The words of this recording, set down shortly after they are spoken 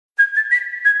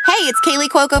it's Kaylee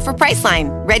Cuoco for Priceline.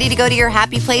 Ready to go to your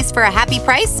happy place for a happy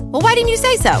price? Well, why didn't you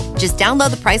say so? Just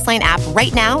download the Priceline app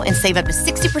right now and save up to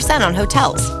 60% on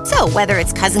hotels. So whether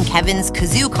it's Cousin Kevin's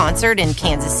Kazoo Concert in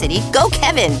Kansas City, go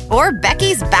Kevin, or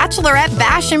Becky's Bachelorette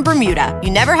Bash in Bermuda,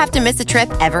 you never have to miss a trip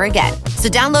ever again. So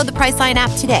download the Priceline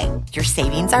app today. Your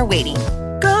savings are waiting.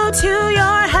 Go to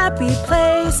your happy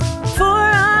place for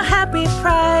a happy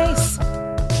price.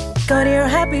 Go to your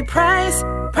happy price,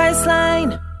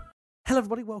 Priceline. Hello,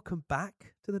 everybody. Welcome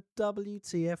back to the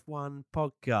WTF1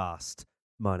 podcast.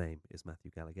 My name is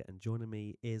Matthew Gallagher, and joining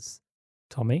me is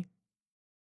Tommy.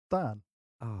 Dan.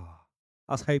 Oh,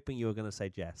 I was hoping you were going to say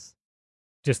Jess,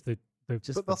 Just the But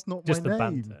that's not just my the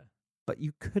name. banter. but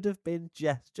you could have been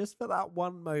Jess just for that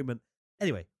one moment.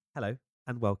 Anyway, hello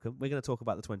and welcome. We're going to talk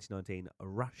about the 2019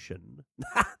 Russian.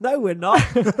 No, we're not.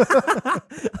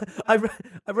 I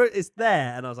wrote it's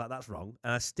there, and I was like, that's wrong.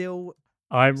 And I still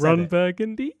I'm said Ron it.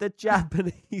 Burgundy. The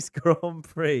Japanese Grand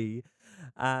Prix.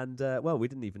 And, well, we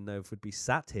didn't even know if we'd be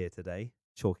sat here today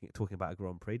talking about a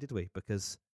Grand Prix, did we?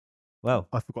 Because, well,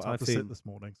 I forgot how to Typhoon. sit this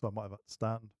morning, so I might have had to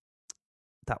stand.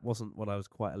 that wasn't what I was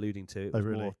quite alluding to. It Oh, was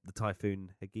really? more the Typhoon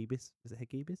Hagibis. Is it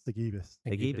Hagibis? The Gibis.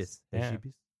 Hagibis. Yeah.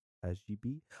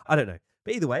 Hagibis. I don't know.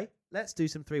 But either way, let's do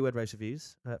some three-word race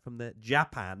reviews from the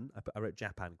Japan. I wrote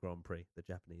Japan Grand Prix, the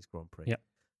Japanese Grand Prix. Yep.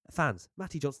 Fans,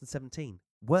 Matty Johnson 17.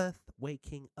 Worth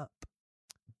waking up.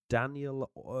 Daniel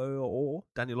Orr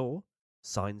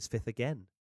signs fifth again.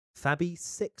 Fabi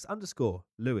 6_.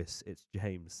 Lewis, it's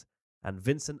James. And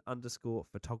Vincent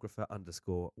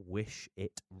 _photographer_ wish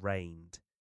it rained.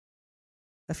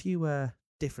 A few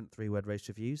different three-word race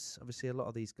reviews. Obviously, a lot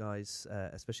of these guys,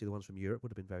 especially the ones from Europe,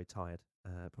 would have been very tired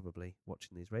probably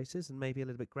watching these races and maybe a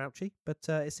little bit grouchy. But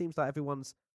it seems like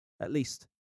everyone's at least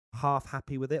half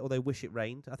happy with it, or they wish it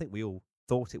rained. I think we all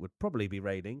thought it would probably be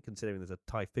raining, considering there's a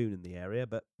typhoon in the area.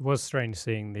 But It was strange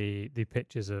seeing the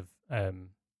pictures of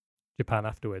Japan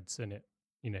afterwards, and it,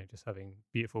 just having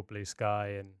beautiful blue sky,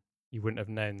 and you wouldn't have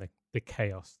known the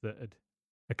chaos that had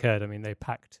occurred. I mean, they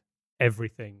packed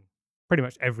pretty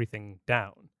much everything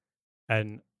down,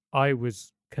 and I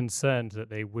was concerned that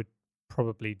they would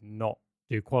probably not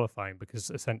do qualifying, because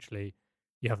essentially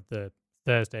you have the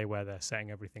Thursday where they're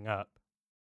setting everything up.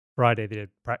 Friday they did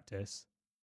practice.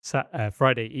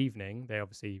 Friday evening they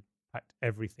obviously packed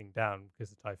everything down because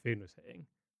the typhoon was hitting,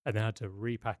 and they had to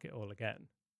repack it all again.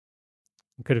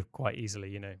 And could have quite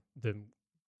easily,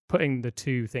 putting the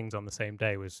two things on the same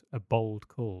day was a bold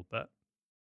call, but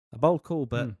a bold call,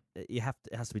 but it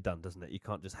has to be done, doesn't it? You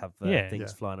can't just have things Yeah.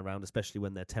 flying around, especially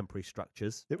when they're temporary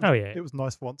structures. It was, yeah. It was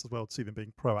nice for once as well to see them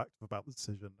being proactive about the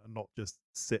decision and not just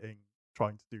sitting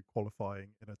trying to do qualifying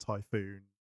in a typhoon,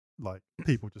 like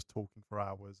people just talking for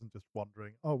hours and just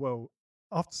wondering, oh, well,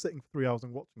 after sitting for 3 hours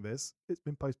and watching this, it's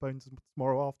been postponed to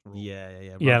tomorrow after all. Yeah.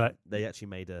 Yeah, Right. like- They actually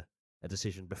made a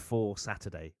decision before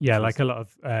Saturday. Yeah, which like was- a lot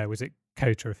of was it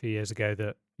Kota a few years ago,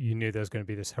 that you knew there was going to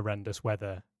be this horrendous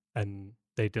weather and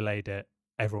they delayed it.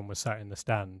 Everyone was sat in the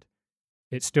stand.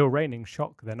 It's still raining.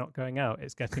 Shock! They're not going out.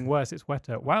 It's getting worse. It's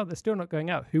wetter. Wow, they're still not going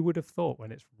out. Who would have thought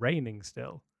when it's raining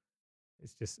still?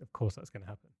 It's just, of course, that's going to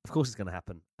happen. Of course, it's going to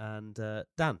happen. And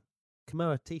Dan,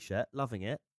 Kamoa t-shirt, loving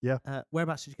it. Yeah.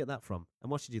 Whereabouts did you get that from?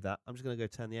 And whilst you do that, I'm just going to go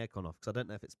turn the aircon off because I don't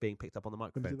know if it's being picked up on the When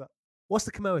you microphone. do that. What's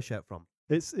the Kamoa shirt from?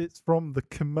 It's from the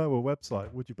Kimoa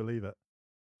website. Would you believe it?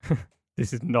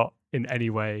 This is not in any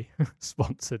way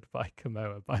sponsored by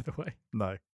Kamoa, by the way.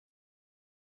 No.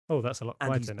 Oh, that's a lot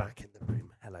And he's quieter now. back in the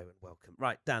room. Hello and welcome.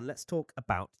 Right, Dan, let's talk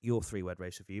about your three-word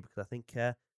race review because I think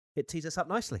it tees us up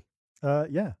nicely.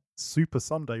 Yeah. Super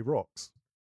Sunday rocks.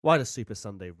 Why does Super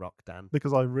Sunday rock, Dan?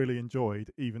 Because I really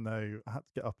enjoyed, even though I had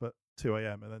to get up at 2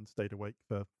 a.m. and then stayed awake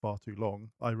for far too long,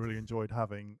 I really enjoyed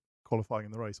having qualifying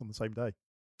in the race on the same day.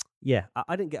 Yeah,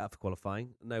 I didn't get up for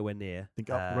qualifying, nowhere near. Didn't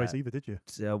get up for the race either, did you?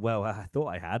 Well, I thought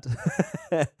I had,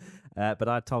 but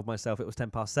I told myself it was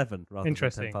 7:10 rather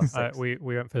Interesting. than 6:10.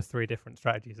 We went for 3 different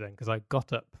strategies then, because I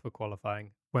got up for qualifying,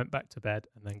 went back to bed,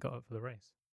 and then got up for the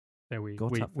race. So we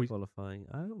Got up for qualifying.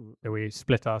 Oh, so we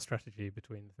split our strategy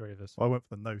between the 3 of us. I went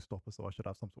for the no stopper, so I should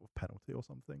have some sort of penalty or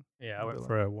something. Yeah, I I'll went do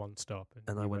for a 1 stop,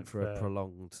 and I you went for a for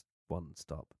prolonged 1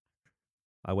 stop.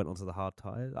 I went onto the hard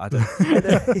tyre. I don't.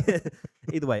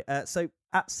 Either way, so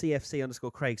at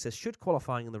CFC_Craig says, should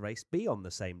qualifying in the race be on the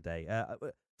same day?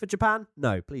 For Japan,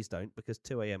 no, please don't, because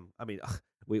 2 a.m. I mean,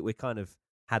 we kind of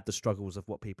had the struggles of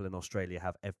what people in Australia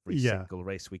have every single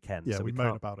race weekend. Yeah, so we we moan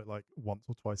can't. about it like once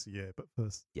or twice a year, but for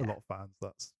Yeah. a lot of fans,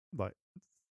 that's like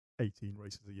 18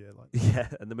 races a year. Like, Yeah,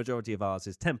 and the majority of ours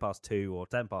is 2 or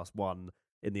 1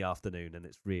 in the afternoon, and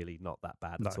it's really not that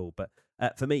bad at No. all. But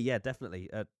for me, yeah, definitely.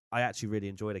 I actually really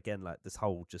enjoyed, again, like this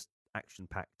whole just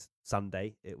action-packed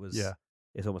Sunday. It was. Yeah.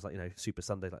 It's almost like, Super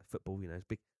Sunday, like football. It's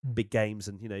big games,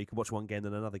 and you can watch one game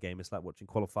then another game. It's like watching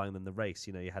qualifying then the race.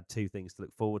 You had two things to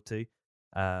look forward to.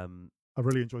 I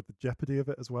really enjoyed the jeopardy of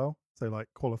it as well. So like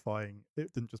qualifying,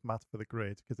 it didn't just matter for the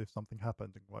grid, because if something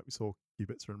happened, and like we saw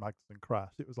Kubica and Magnussen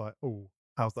crash, it was like, oh,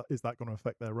 is that going to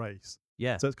affect their race?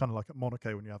 Yeah. So it's kind of like at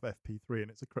Monaco when you have FP3 and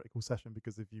it's a critical session,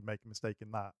 because if you make a mistake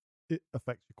in that, it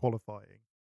affects your qualifying.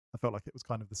 I felt like it was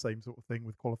kind of the same sort of thing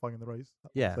with qualifying in the race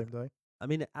that same day. I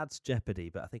mean, it adds jeopardy,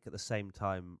 but I think at the same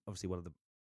time, obviously one of the,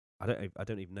 I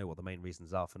don't even know what the main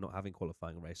reasons are for not having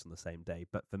qualifying and race on the same day.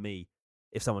 But for me,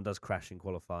 if someone does crash in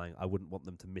qualifying, I wouldn't want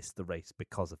them to miss the race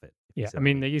because of it. Yeah, I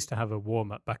mean, they used to have a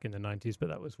warm-up back in the 90s, but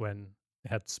that was when they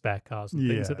had spare cars and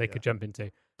things that they could jump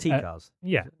into. T-cars?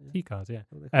 Yeah, T-cars,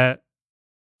 yeah.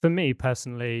 For me,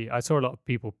 personally, I saw a lot of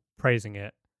people praising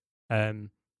it.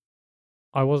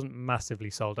 I wasn't massively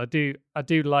sold. I do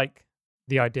like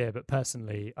the idea, but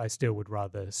personally, I still would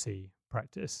rather see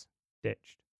practice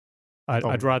ditched.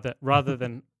 I'd rather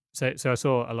than... So I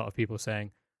saw a lot of people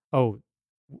saying, oh,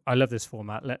 I love this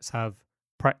format. Let's have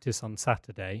practice on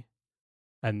Saturday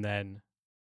and then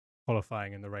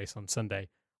qualifying in the race on Sunday.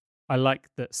 I like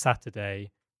that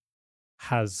Saturday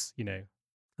has,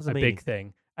 a big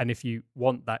thing. And if you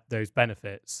want those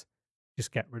benefits,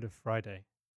 just get rid of Friday.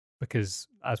 Because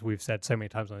as we've said so many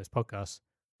times on this podcast,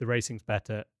 the racing's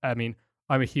better. I mean,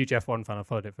 I'm a huge F1 fan. I've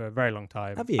followed it for a very long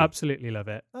time. Have you? Absolutely love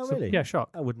it. Oh, really? Yeah, shock.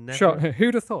 I would never. Shock.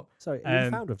 Who'd have thought? Sorry, you're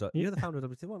the founder of you're the founder of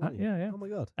WT1, aren't you? Yeah. Oh my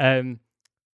god.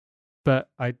 But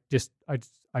I just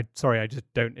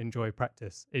don't enjoy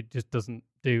practice. It just doesn't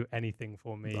do anything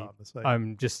for me. No, I'm the same.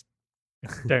 I'm just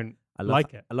don't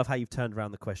like it. I love how you've turned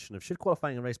around the question of should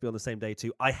qualifying and race be on the same day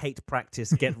too. I hate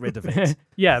practice. Get rid of it.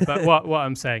 Yeah, but what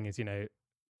I'm saying is,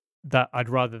 that I'd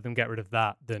rather them get rid of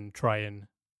that than try and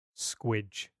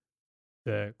squidge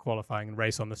the qualifying and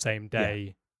race on the same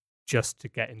day just to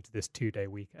get into this 2-day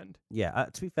weekend. Yeah,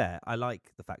 to be fair, I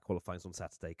like the fact qualifying's on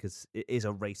Saturday because it is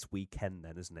a race weekend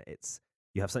then, isn't it?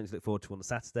 You have something to look forward to on the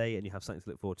Saturday and you have something to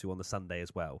look forward to on the Sunday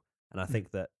as well. And I think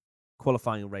that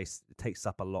qualifying and race takes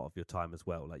up a lot of your time as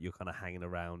well. Like you're kind of hanging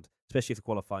around, especially if the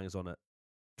qualifying is on at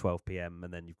 12 p.m.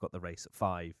 and then you've got the race at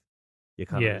 5. You're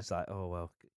kind of just like, oh,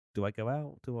 well, do I go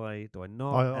out? Do I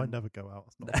not? I never go out.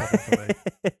 It's not a problem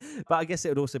for me. But I guess it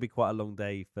would also be quite a long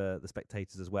day for the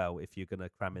spectators as well if you're going to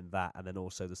cram in that and then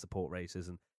also the support races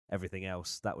and everything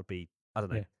else. That would be, I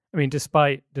don't know. Yeah. I mean,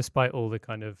 despite all the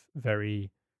kind of very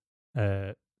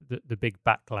the big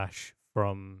backlash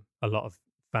from a lot of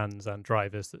fans and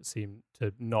drivers that seem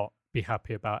to not be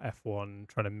happy about F1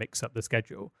 trying to mix up the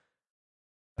schedule.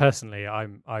 Personally,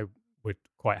 I would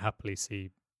quite happily see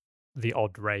the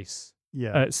odd race.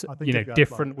 Yeah, I think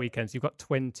different weekends. You've got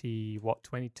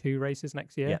 22 races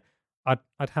next year. Yeah.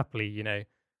 I'd happily,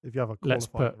 if you have a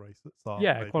qualifying race at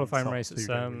start, qualifying race at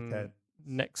some.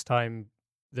 Next time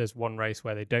there's one race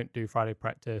where they don't do Friday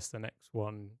practice. The next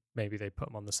one maybe they put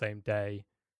them on the same day.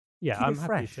 Yeah, keep I'm it happy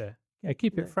fresh. to. Yeah,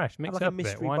 keep it fresh. Mix like it a up a bit.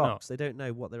 mystery Why box. not? They don't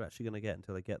know what they're actually going to get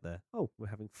until they get there. Oh, we're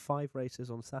having 5 races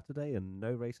on Saturday and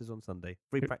no races on Sunday.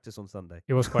 Free practice on Sunday.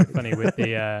 It was quite funny with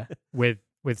the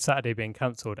with Saturday being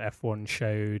cancelled. F1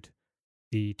 showed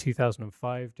the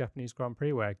 2005 Japanese Grand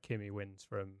Prix where Kimi wins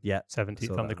from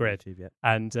 17th on the grid,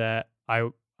 and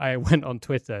I went on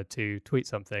Twitter to tweet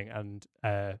something, and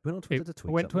went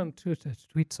on Twitter to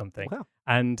tweet something, wow.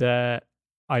 And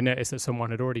I noticed that someone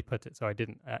had already put it, so I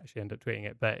didn't actually end up tweeting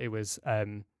it. But it was, I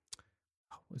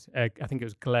think it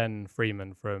was Glenn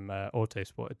Freeman from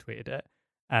Autosport had tweeted it,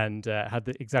 and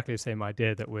had exactly the same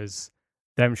idea. That was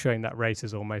them showing that race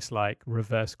as almost like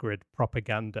reverse grid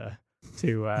propaganda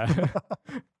to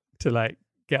like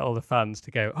get all the fans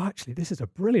to go, oh, actually, this is a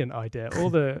brilliant idea. All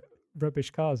the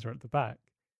rubbish cars are at the back,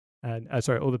 and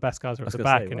all the best cars are at the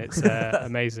back, and it's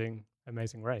amazing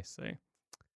race. So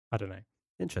I don't know.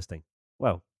 Interesting.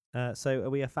 Well, so are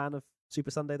we a fan of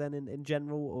Super Sunday then in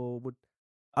general, or would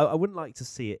I wouldn't like to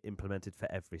see it implemented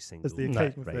for every single as the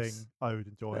occasional race. thing? I would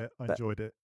enjoy it. I enjoyed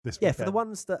it this weekend. Yeah, for the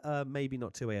ones that are maybe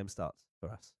not 2 a.m. starts for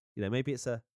us. Maybe it's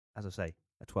as I say,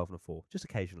 a 12 and a 4, just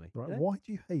occasionally. Right. Why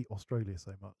do you hate Australia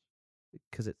so much?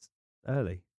 Because it's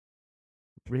early.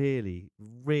 Really,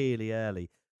 really early.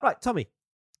 Right, Tommy,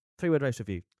 3-word race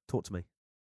review. Talk to me.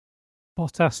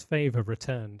 Bottas' favour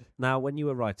returned. Now, when you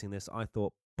were writing this, I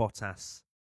thought Bottas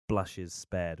blushes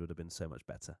spared would have been so much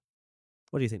better.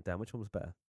 What do you think, Dan? Which one was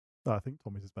better? I think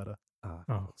Tommy's is better.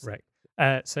 Oh, right.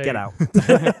 So get out.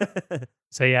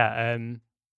 So yeah,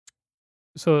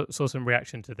 saw some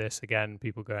reaction to this again.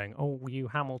 People going, "Oh, you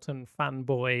Hamilton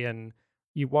fanboy, and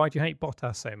why do you hate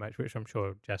Bottas so much?" Which I'm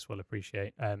sure Jess will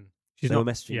appreciate. She's They not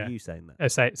were messaging yeah. you saying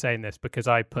that. Saying this because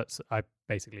I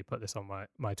basically put this on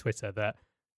my Twitter that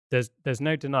there's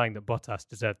no denying that Bottas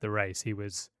deserved the race. He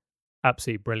was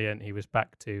absolutely brilliant. He was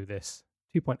back to this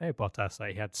 2.0 Bottas.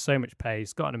 Like, he had so much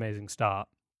pace, got an amazing start,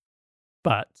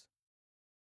 but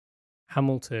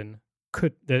Hamilton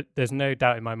there's no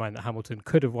doubt in my mind that Hamilton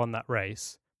could have won that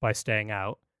race by staying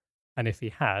out, and if he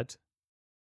had,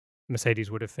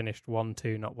 Mercedes would have finished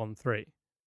 1-2, not 1-3.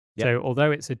 Yep. So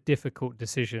although it's a difficult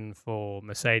decision for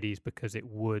Mercedes because it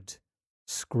would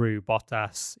screw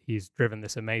Bottas, he's driven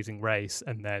this amazing race,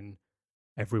 and then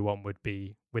everyone would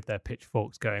be with their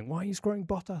pitchforks going, why are you screwing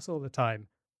Bottas all the time?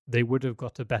 They would have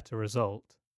got a better result,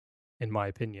 in my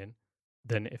opinion,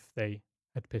 than if they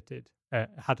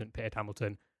hadn't pitted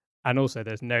Hamilton. And also,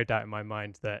 there's no doubt in my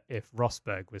mind that if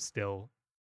Rosberg was still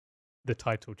the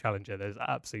title challenger, there's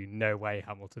absolutely no way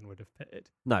Hamilton would have pitted.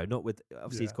 No, not with.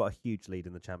 Obviously, he's got a huge lead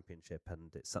in the championship, and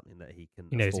it's something that he can.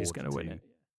 He knows he's going to win it.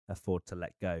 Afford to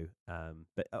let go.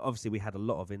 But obviously, we had a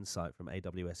lot of insight from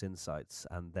AWS Insights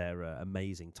and their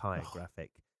amazing tyre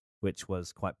graphic, which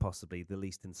was quite possibly the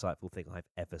least insightful thing I've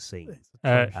ever seen.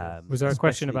 Was there a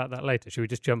question about that later? Should we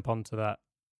just jump onto that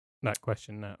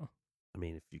question now? I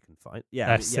mean, if you can find,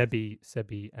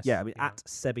 Sebi. Yeah, I mean, at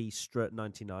Sebi Strut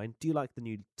 99. Do you like the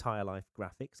new Tyre Life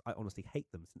graphics? I honestly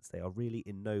hate them since they are really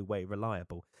in no way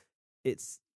reliable.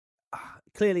 It's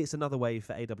clearly it's another way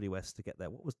for AWS to get their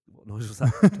what noise was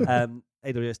that?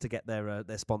 AWS to get their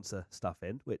sponsor stuff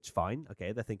in, which fine,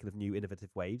 okay, they're thinking of new innovative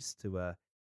ways to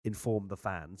inform the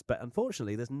fans, but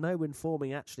unfortunately, there's no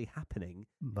informing actually happening.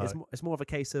 No. It's more of a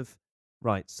case of.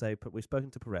 Right, so we've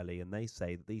spoken to Pirelli, and they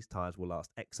say that these tyres will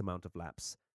last X amount of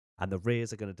laps, and the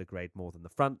rears are going to degrade more than the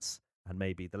fronts, and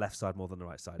maybe the left side more than the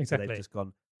right side. Exactly. So they've just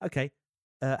gone, okay,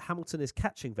 Hamilton is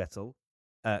catching Vettel,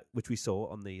 which we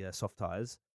saw on the soft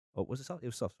tyres. Or was it soft? It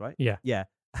was soft, right? Yeah. Yeah.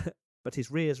 But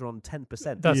his rears are on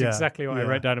 10%. That's exactly what I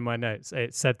wrote down in my notes.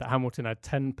 It said that Hamilton had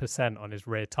 10% on his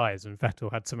rear tyres, and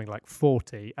Vettel had something like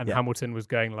 40, and Hamilton was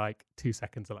going like 2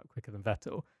 seconds a lap quicker than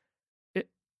Vettel.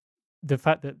 The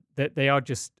fact that they are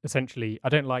just essentially, I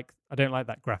don't like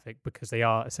that graphic because they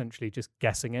are essentially just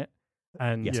guessing it,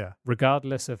 and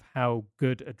regardless of how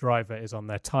good a driver is on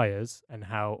their tires and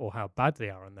how bad they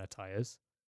are on their tires,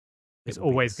 it's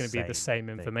always going to be the same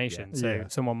information. So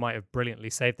someone might have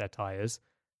brilliantly saved their tires,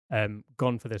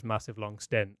 gone for this massive long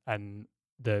stint, and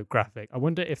the graphic. I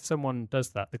wonder if someone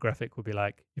does that, the graphic will be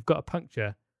like, "You've got a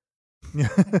puncture."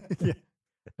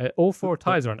 All 4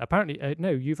 tyres are on. Apparently,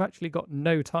 no, you've actually got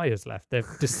no tyres left. They've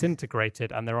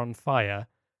disintegrated and they're on fire,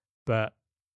 but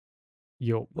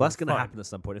that's going to happen at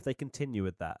some point. If they continue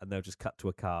with that, and they'll just cut to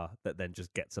a car that then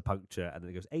just gets a puncture and then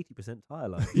it goes 80% tyre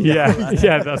life.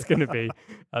 That's going to be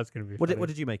What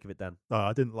did you make of it, Dan? No,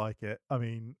 I didn't like it. I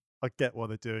mean, I get why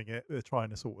they're doing it. They're trying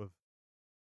to sort of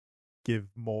give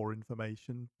more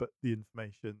information, but the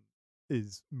information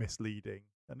is misleading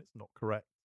and it's not correct.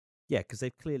 Yeah, because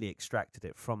they've clearly extracted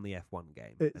it from the F1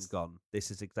 game and gone, this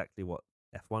is exactly what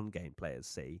F1 game players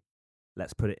see.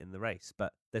 Let's put it in the race.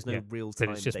 But there's no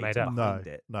real-time data behind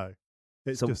it. No.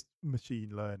 It's just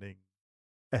machine learning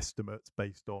estimates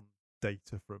based on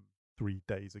data from 3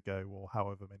 days ago or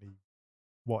however many,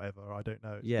 whatever. I don't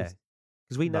know. It's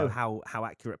because we know how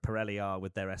accurate Pirelli are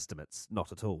with their estimates.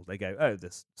 Not at all. They go, oh,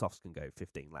 the softs can go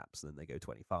 15 laps, and then they go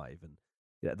 25, and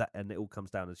and it all comes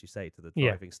down, as you say, to the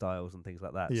driving styles and things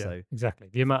like that. Yeah, so exactly.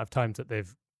 The amount of times that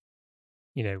they've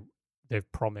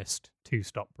promised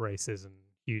 2-stop races and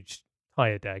huge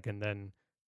tyre deg, and then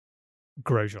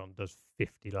Grosjean does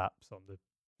 50 laps on the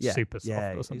super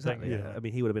soft or something. Exactly. I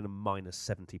mean, he would have been a minus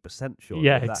 70%, sure.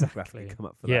 Yeah, if exactly. That graphic come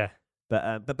up for that.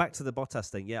 But back to the Bottas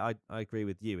thing. Yeah, I agree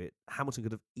with you. Hamilton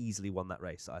could have easily won that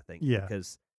race, I think,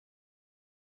 because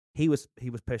he was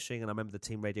pushing, and I remember the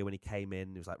team radio when he came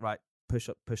in. He was like, right,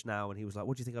 push now, and he was like,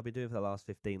 what do you think I've been doing for the last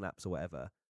 15 laps or whatever?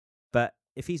 But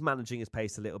if he's managing his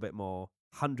pace a little bit more,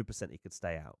 100% he could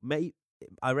stay out.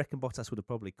 I reckon Bottas would have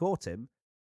probably caught him,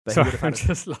 but he would have I'm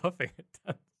just laughing at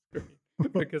that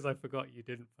screen because I forgot you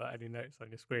didn't put any notes on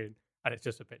your screen, and it's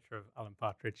just a picture of Alan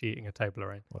Partridge eating a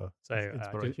Toblerone. Well, so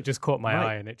it just caught my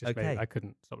eye, and it just made I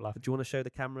couldn't stop laughing. Do you want to show the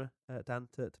camera, Dan,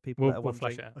 to people that are we'll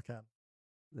flash it out. I can.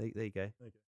 There you go.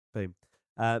 Boom.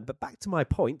 But back to my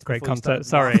point. Great content.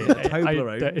 Sorry.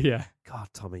 Toblerone. God,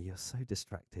 Tommy, you're so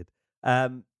distracted.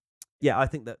 I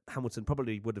think that Hamilton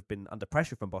probably would have been under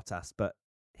pressure from Bottas, but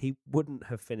he wouldn't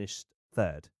have finished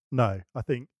third. No, I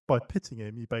think by pitting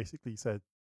him, you basically said,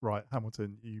 right,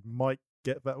 Hamilton, you might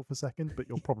get Vettel for second, but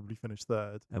you'll probably finish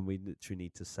third. And we literally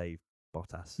need to save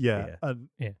Bottas.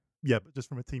 But just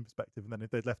from a team perspective, and then if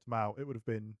they'd left him out, it would have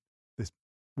been, this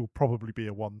will probably be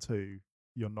a 1-2.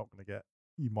 You're not going to get,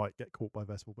 you might get caught by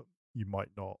Vettel, but you might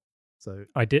not. So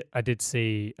I did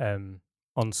see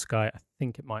on Sky, I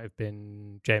think it might have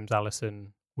been James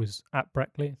Allison was at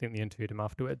Brackley. I think they interviewed him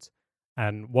afterwards.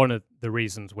 And one of the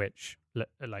reasons which,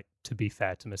 like, to be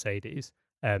fair to Mercedes,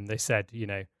 they said,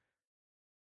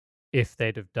 if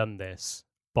they'd have done this,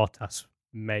 Bottas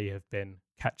may have been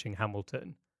catching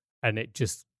Hamilton. And it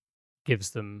just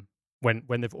gives them, when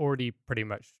they've already pretty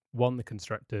much won the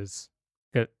constructors,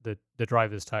 the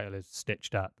driver's title is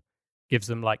stitched up, gives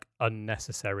them like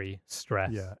unnecessary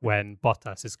stress when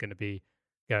Bottas is going to be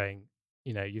going,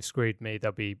 you've screwed me.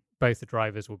 Both the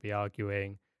drivers will be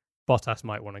arguing. Bottas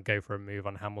might want to go for a move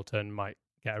on Hamilton, might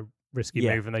get a risky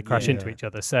move, and they crash into each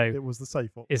other. So it was the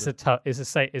safe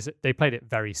option. They played it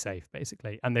very safe,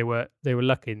 basically, and they were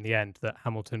lucky in the end that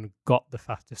Hamilton got the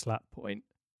fastest lap point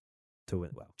to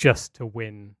win. Well, just to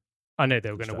win. I know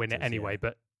they were going to win it anyway,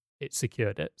 but it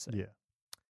secured it. So.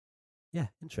 Yeah,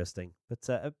 interesting, but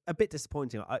a bit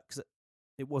disappointing because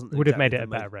it wasn't. It would have made it a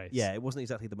better race. Yeah, it wasn't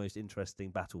exactly the most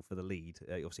interesting battle for the lead.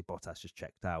 Obviously, Bottas just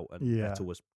checked out, and Vettel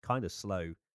was kind of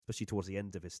slow, especially towards the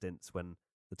end of his stints when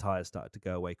the tyres started to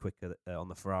go away quicker on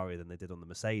the Ferrari than they did on the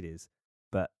Mercedes.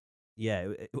 But yeah,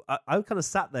 I kind of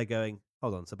sat there going,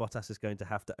 hold on, so Bottas is going to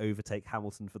have to overtake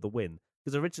Hamilton for the win?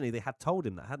 Because originally they had told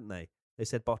him that, hadn't they? They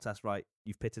said, Bottas, right,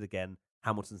 you've pitted again,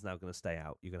 Hamilton's now going to stay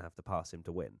out, you're going to have to pass him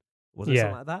to win. Was it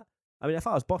something like that? I mean, if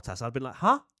I was Bottas, I'd been like,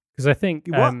 huh? Because I think,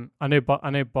 I know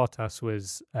Bottas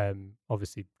was,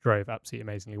 obviously drove absolutely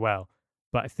amazingly well,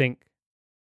 but I think,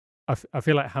 I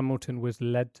feel like Hamilton was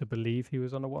led to believe he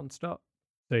was on a one-stop.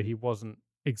 So he wasn't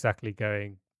exactly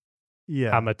going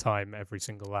hammer time every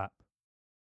single lap.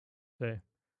 So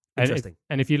interesting.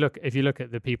 And if you look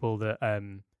at the people that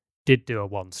did do a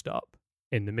one stop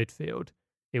in the midfield,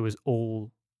 it was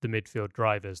all the midfield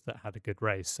drivers that had a good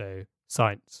race. So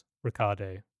Sainz,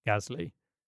 Ricciardo, Gasly.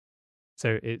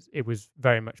 So it was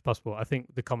very much possible. I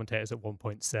think the commentators at one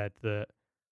point said that,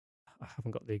 I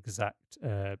haven't got the exact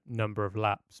number of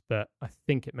laps, but I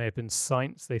think it may have been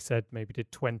Sainz. They said maybe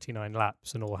did 29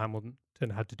 laps, and all Hamilton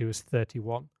had to do was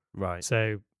 31. Right.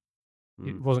 So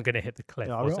it wasn't going to hit the cliff.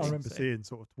 Yeah, I remember seeing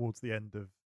sort of towards the end of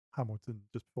Hamilton,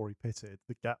 just before he pitted,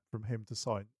 the gap from him to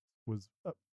Sainz was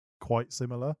quite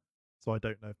similar. So I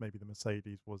don't know if maybe the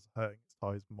Mercedes was hurting its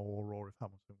tyres more, or if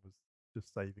Hamilton was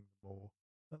just saving more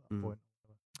at that point.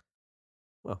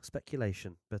 Well,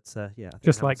 speculation, but yeah. I think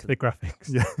just like the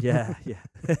graphics. Yeah.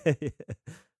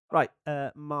 Right,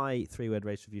 my 3-word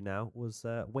race review now was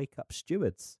Wake Up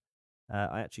Stewards.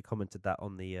 I actually commented that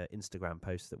on the Instagram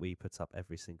post that we put up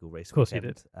every single race weekend.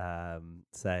 Of course you did.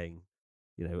 Saying,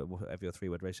 whatever your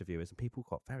 3-word race review is, and people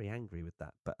got very angry with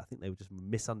that, but I think they were just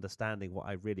misunderstanding what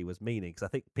I really was meaning, because I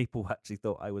think people actually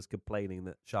thought I was complaining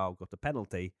that Charles got a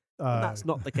penalty, and that's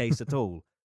not the case at all.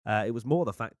 It was more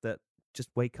the fact that just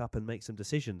wake up and make some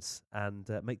decisions, and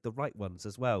make the right ones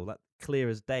as well, like clear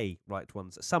as day right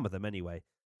ones, some of them anyway.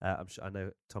 I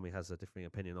know Tommy has a differing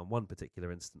opinion on one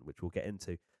particular incident, which we'll get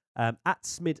into. At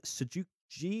Smid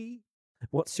Suzuki,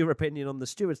 what's your opinion on the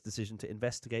steward's decision to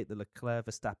investigate the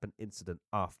Leclerc-Verstappen incident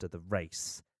after the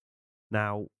race?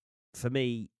 Now, for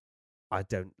me, I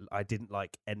didn't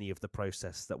like any of the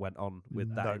process that went on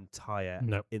with that entire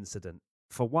incident.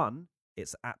 For one,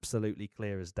 it's absolutely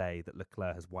clear as day that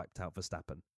Leclerc has wiped out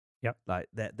Verstappen. Yep. Like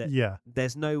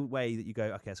there's no way that you go,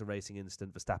 okay, it's a racing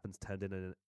incident, Verstappen's turned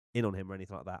in on him or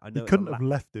anything like that. I know he couldn't have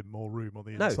left him more room on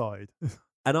the inside.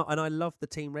 And I love the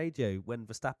team radio when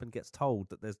Verstappen gets told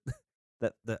that there's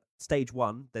that stage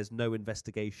 1 there's no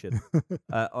investigation,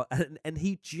 and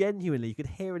he genuinely, you could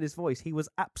hear in his voice, he was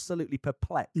absolutely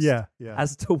perplexed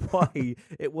as to why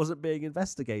it wasn't being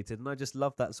investigated, and I just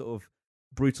love that sort of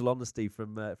brutal honesty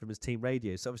from his team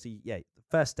radio. So obviously,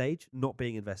 first stage not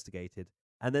being investigated,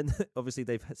 and then obviously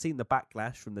they've seen the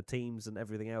backlash from the teams and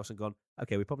everything else, and gone,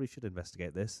 okay, we probably should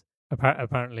investigate this.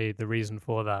 Apparently, the reason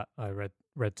for that, I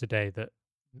read today, that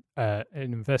an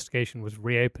investigation was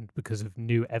reopened because of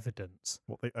new evidence.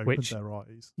 What, they opened their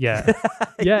eyes? Yeah,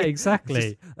 yeah,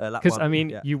 exactly. Because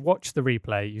you watched the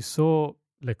replay, you saw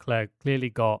Leclerc clearly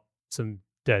got some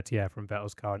dirty air from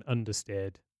Vettel's car and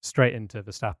understeered straight into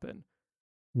Verstappen.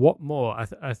 What more?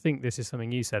 I think this is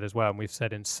something you said as well, and we've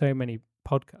said in so many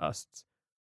podcasts.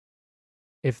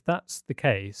 If that's the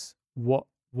case, what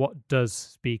does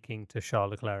speaking to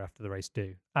Charles Leclerc after the race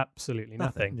do? Absolutely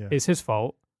nothing. Yeah. It's his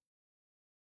fault.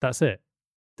 That's it.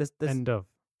 There's End of.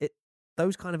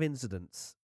 Those kind of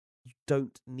incidents, you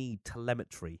don't need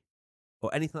telemetry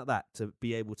or anything like that to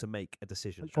be able to make a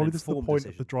decision. Probably this is the point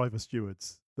of the driver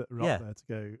stewards that are up there to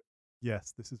go,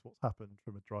 yes, this is what's happened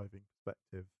from a driving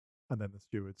perspective. And then the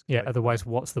stewards. Yeah, otherwise,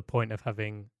 what's the point of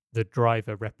having the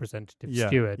driver representative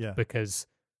steward? Yeah. Because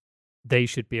they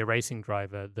should be a racing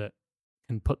driver that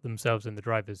can put themselves in the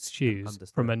driver's shoes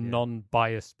from a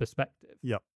non-biased perspective.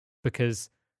 Yep. Because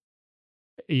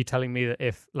are you telling me that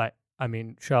if,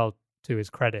 Charles, to his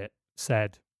credit,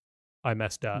 said, I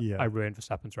messed up, I ruined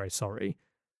Verstappen's race, sorry.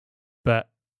 But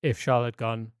if Charles had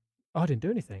gone, I didn't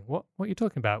do anything. What are you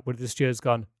talking about? Would the stewards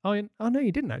gone, oh no,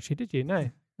 you didn't actually, did you? No,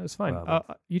 that's fine.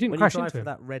 You didn't crash into him. When you drive for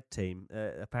that red team,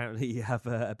 apparently you have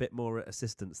a bit more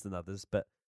assistance than others. But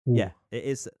Ooh. yeah, it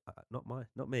is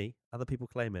not me. Other people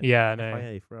claim it. Yeah, I know.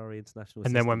 FIA, Ferrari International.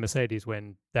 And then when Mercedes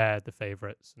win, they're the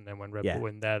favourites, and then when Red Bull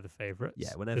win, they're the favourites.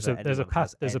 Yeah, whenever there's a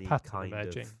pattern kind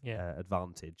emerging. Of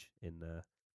advantage in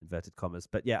inverted commas.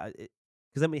 But yeah,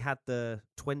 because then we had the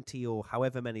 20 or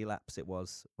however many laps it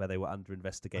was where they were under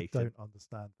investigation. I don't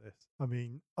understand this. I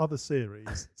mean, other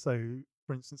series. So,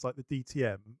 for instance, like the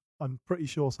DTM, I'm pretty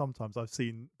sure sometimes I've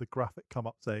seen the graphic come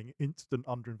up saying incident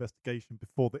under investigation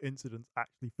before the incident's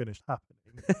actually finished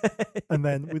happening. And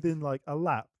then within like a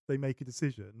lap, they make a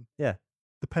decision. Yeah.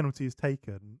 The penalty is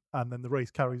taken and then the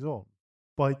race carries on.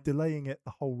 By delaying it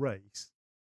the whole race,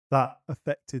 that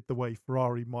affected the way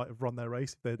Ferrari might have run their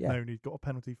race if they'd known he'd got a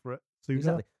penalty for it sooner.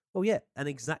 Exactly. Well, yeah, and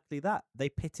exactly that. They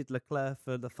pitted Leclerc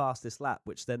for the fastest lap,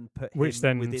 which then put him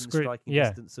within striking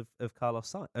distance of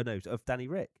Carlos Sainz. Of Danny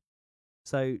Rick.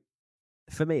 So,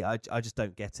 for me, I just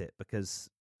don't get it because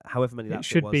however many laps it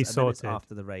should be sorted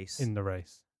after the race in the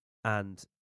race, and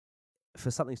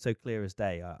for something so clear as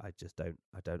day, I just don't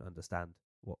understand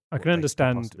what I can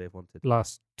understand. Possibly have wanted.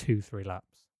 Last 2-3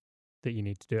 laps that you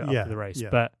need to do it after the race,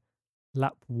 but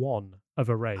lap 1 of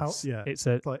a race, it's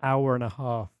an hour and a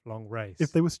half long race.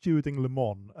 If they were stewarding Le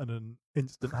Mans and an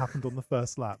incident happened on the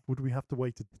first lap, would we have to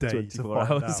wait a day to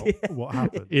find out what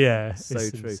happened? Yeah, so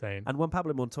it's true. Insane. And Juan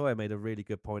Pablo Montoya made a really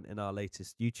good point in our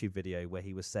latest YouTube video where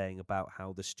he was saying about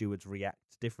how the stewards react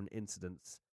to different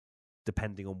incidents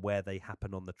depending on where they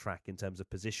happen on the track in terms of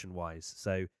position-wise.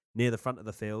 So near the front of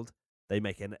the field, they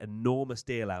make an enormous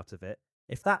deal out of it.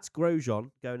 If that's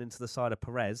Grosjean going into the side of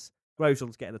Perez,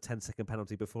 Grosjean's getting a 10-second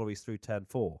penalty before he's through turn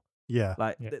 4. Yeah,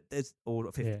 there's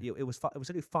or 50. It was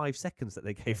only 5 seconds that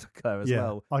they gave Leclerc as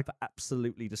well for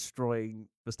absolutely destroying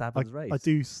Verstappen's race. I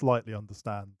do slightly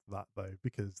understand that though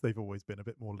because they've always been a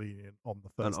bit more lenient on the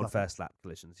first lap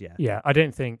collisions. Yeah. I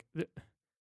don't think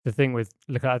the thing with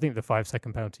Leclerc. I think the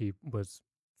 5-second penalty was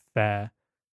fair.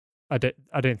 I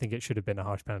don't think it should have been a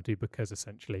harsh penalty because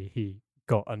essentially he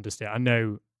got understeer. I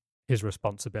know his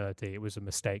responsibility. It was a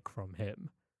mistake from him.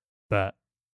 But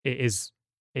it is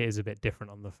a bit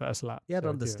different on the first lap. He had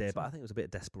understeer, but I think there was a bit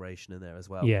of desperation in there as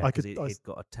well. Yeah, because he'd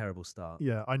got a terrible start.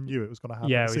 Yeah, I knew it was going to happen.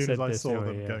 Yeah, as soon as I saw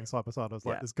them going side by side, I was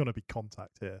like, "There's going to be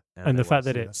contact here." And the fact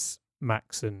that it's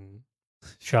Max and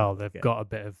Charles, they've got a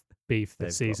bit of beef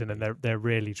this season, and they're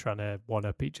really trying to one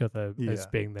up each other as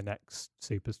being the next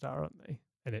superstar, aren't they?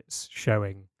 And it's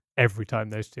showing every time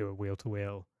those two are wheel to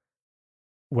wheel,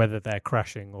 whether they're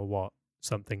crashing or what,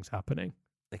 something's happening.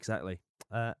 Exactly.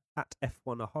 At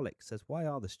F1aholic says, why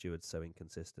are the stewards so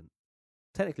inconsistent?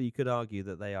 Technically, you could argue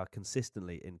that they are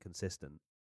consistently inconsistent.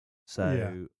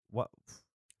 So what?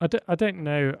 I don't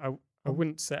know. I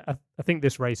wouldn't say. I think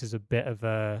this race is a bit of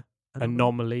a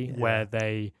anomaly where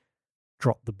they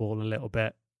drop the ball a little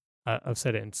bit. I've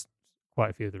said it in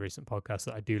quite a few of the recent podcasts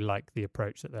that I do like the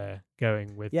approach that they're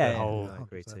going with. The whole I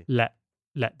agree too. let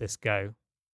this go,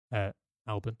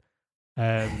 Albon.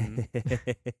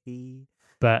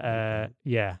 But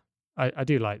I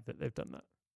do like that they've done that.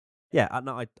 Yeah,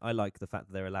 I like the fact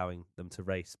that they're allowing them to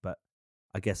race, but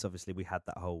I guess obviously we had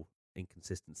that whole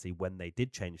inconsistency when they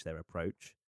did change their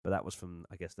approach, but that was from,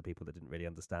 I guess, the people that didn't really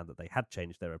understand that they had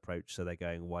changed their approach, so they're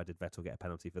going, why did Vettel get a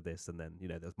penalty for this? And then,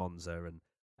 there's Monza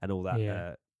and all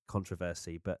that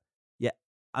controversy. But yeah,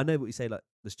 I know what you say, like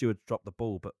the stewards drop the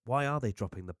ball, but why are they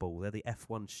dropping the ball? They're the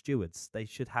F1 stewards. They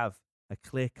should have a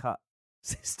clear-cut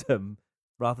system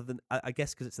rather than, I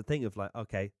guess, because it's the thing of like,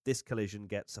 okay, this collision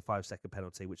gets a 5-second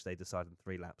penalty, which they decide in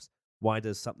 3 laps. Why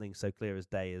does something so clear as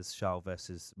day as Charles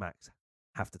versus Max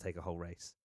have to take a whole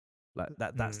race? Like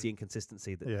that's the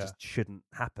inconsistency that just shouldn't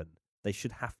happen. They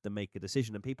should have to make a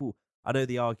decision. And people, I know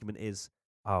the argument is,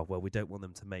 oh, well, we don't want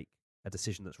them to make a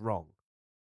decision that's wrong.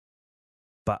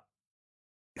 But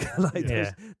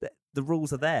the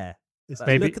rules are there.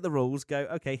 Look at the rules, go,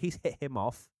 okay, he's hit him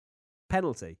off,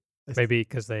 penalty. Maybe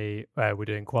because they were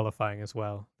doing qualifying as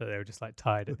well, that they were just like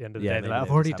tied at the end of the day. Like, I've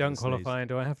already done qualifying.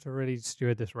 Do I have to really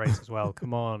steward this race as well?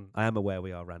 Come on. I am aware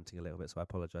we are ranting a little bit, so I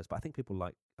apologise. But I think people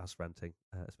like us ranting,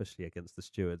 especially against the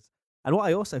stewards. And what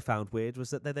I also found weird was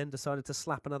that they then decided to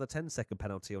slap another 10-second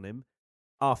penalty on him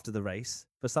after the race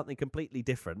for something completely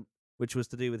different, which was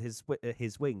to do with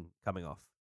his wing coming off.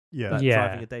 Yeah.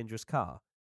 Driving a dangerous car,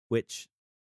 which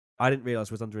I didn't realise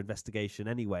it was under investigation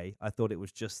anyway. I thought it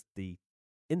was just the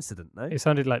incident, no? It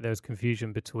sounded like there was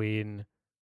confusion between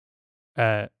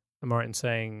Martin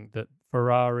saying that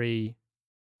Ferrari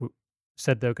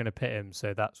said they were going to pit him,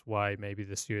 so that's why maybe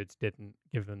the stewards didn't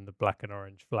give him the black and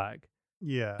orange flag.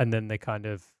 Yeah. And then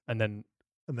and then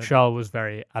Charles was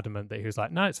very adamant that he was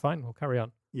like, no, it's fine, we'll carry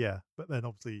on. Yeah, but then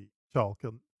obviously Charles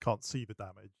can't see the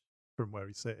damage from where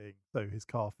he's sitting, so his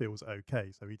car feels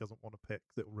okay, so he doesn't want to pit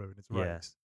because it will ruin his Yeah.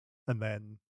 race. And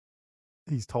then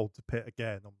he's told to pit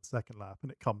again on the second lap,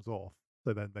 and it comes off.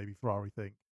 So then maybe Ferrari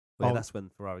think, Well, that's when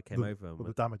Ferrari came the, over and well, the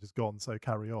went, damage is gone, so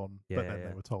carry on. Yeah, But then yeah.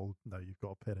 they were told, no, you've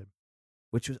got to pit him.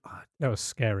 which was That was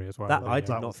scary as well. that that I was- did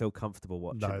that not was- feel comfortable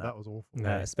watching. No, that was awful.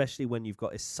 No. Especially when you've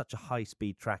got it's such a high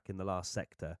speed track in the last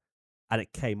sector, and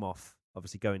it came off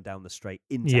obviously going down the straight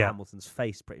into Yeah. Hamilton's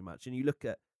face pretty much. And you look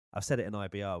at, I've said it in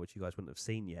IBR, which you guys wouldn't have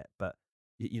seen yet, but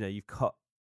you know you've got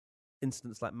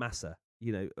incidents like Massa,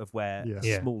 you know, of where Yeah. a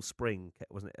Yeah. small spring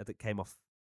wasn't it that came off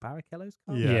Barrichello's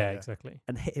car Yeah, yeah. exactly.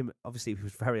 and hit him. Obviously, he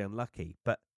was very unlucky,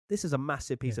 but this is a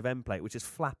massive piece of end plate which is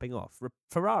flapping off.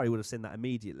 Ferrari would have seen that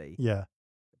immediately, Yeah.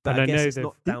 but And I I guess know it's they've-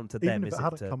 not down to Even them, if is it it?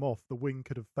 hadn't come off, the wing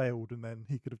could have failed, and then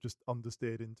he could have just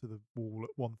understeered into the wall at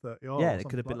 130R. Yeah, or it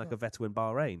could have been something like a Vettel in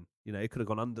Bahrain. You know, it could have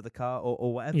gone under the car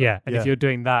or whatever. Yeah, and Yeah. if you're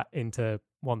doing that into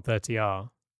 130R,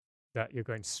 that you're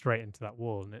going straight into that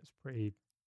wall, and it's pretty.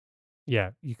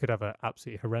 Yeah, you could have an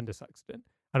absolutely horrendous accident.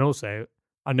 And also,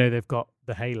 I know they've got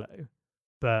the halo,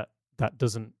 but that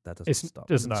doesn't That doesn't it stop.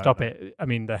 doesn't No, stop no. it. I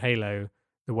mean, the halo,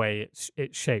 the way it's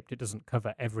shaped, it doesn't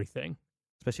cover everything.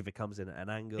 Especially if it comes in at an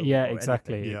angle. Yeah, or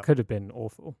exactly. anything. Yeah. It could have been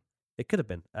awful. It could have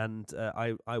been. And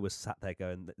I was sat there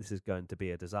going, this is going to be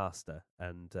a disaster.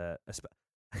 And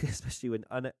especially when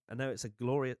I know it's a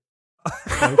glorious.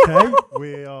 Okay,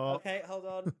 we are. Okay, hold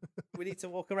on. We need to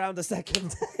walk around a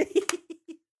second.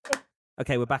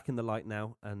 Okay, we're back in the light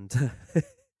now. And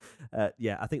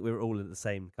yeah, I think we were all in the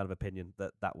same kind of opinion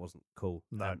that wasn't cool.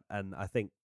 No. And I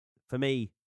think for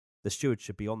me, the steward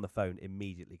should be on the phone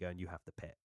immediately going, you have to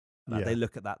pit. Like, Yeah. They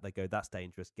look at that, they go, that's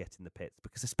dangerous, get in the pits.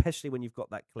 Because especially when you've got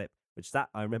that clip,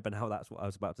 I remember now that's what I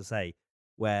was about to say,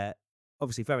 where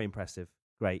obviously very impressive,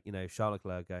 great, you know, Charles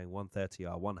Leclerc going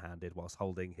 130R one-handed whilst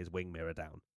holding his wing mirror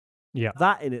down. Yeah.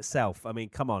 That in itself, I mean,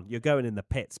 come on, you're going in the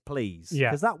pits, please. Yeah.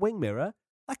 Because that wing mirror,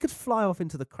 that could fly off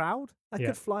into the crowd. That Yeah.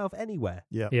 could fly off anywhere.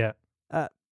 Yeah. Yeah.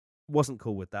 Wasn't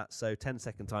cool with that. So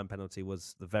 10-second time penalty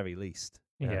was the very least,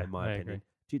 Yeah, in my I opinion.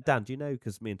 agree. Dan, do you know,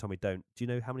 because me and Tommy don't, do you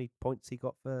know how many points he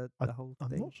got for the whole I'm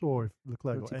thing? not sure if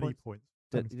Leclerc Penalty got any points? points.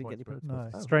 You penalty didn't get any points, points?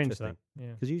 but no. Oh, Strange interesting. that.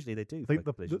 Yeah. Because usually they do. I think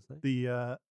for collisions, don't they?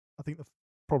 I think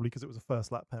probably because it was a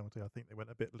first lap penalty, I think they went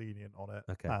a bit lenient on it.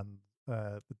 Okay. And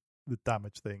the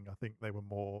damage thing, I think they were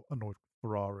more annoyed with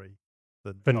Ferrari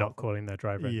than For Charles. not calling their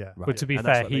driver. in. Yeah, But to be And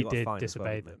that's fair, what they he got did fined as well,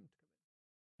 disobey didn't they? them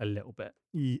a little bit.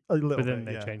 A little But then bit,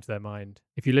 they yeah. changed their mind.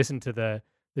 If you listen to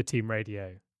the team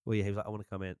radio, Well, yeah, he was like, I want to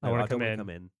come in. I No, wanna I don't come want to in. come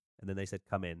in. And then they said,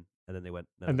 come in. And then they went,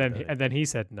 no. and no, then no, he, no. and then he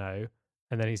said no,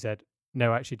 and then he said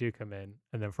no, actually do come in,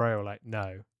 and then Ferrari were like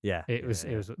no. Yeah. It was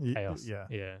Ye- chaos. yeah.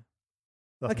 Yeah.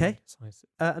 That's Okay. Decisive.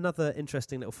 Another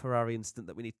interesting little Ferrari incident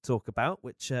that we need to talk about,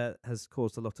 which has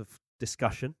caused a lot of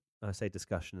discussion. I say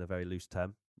discussion in a very loose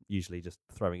term, usually just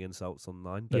throwing insults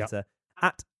online. But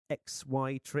at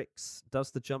XY Tricks,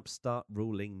 does the jump start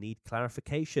ruling need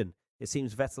clarification? It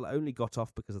seems Vettel only got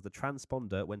off because of the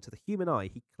transponder when to the human eye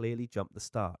he clearly jumped the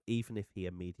start, even if he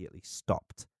immediately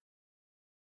stopped.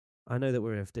 I know that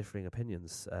we have differing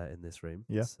opinions in this room,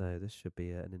 Yeah. so this should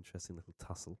be an interesting little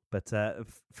tussle. But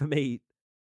for me,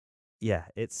 yeah,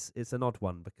 it's an odd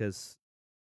one because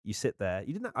you sit there.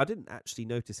 I didn't actually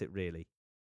notice it really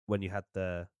when you had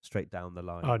the straight down the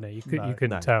line. Oh no, you No. couldn't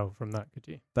No. tell from that, could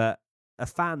you? But a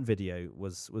fan video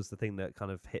was the thing that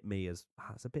kind of hit me as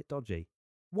it's a bit dodgy.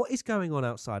 What is going on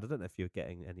outside? I don't know if you're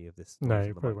getting any of this. No, noise you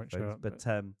on the probably won't show microphones,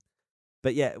 up,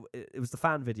 but yeah, it was the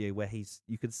fan video where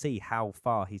you can see how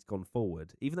far he's gone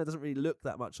forward, even though it doesn't really look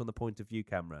that much on the point of view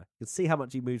camera. You can see how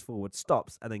much he moves forward,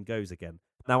 stops, and then goes again.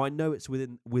 Now I know it's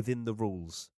within the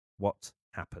rules what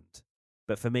happened,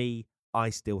 but for me, I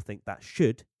still think that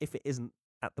should, if it isn't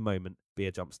at the moment, be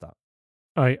a jump start.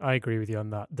 I agree with you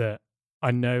on that. That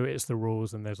I know it's the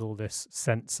rules and there's all this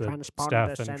sensor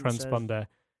stuff and transponder.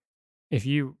 If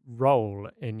you roll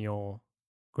in your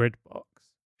grid box,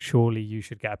 surely you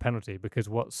should get a penalty, because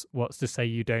what's to say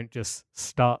you don't just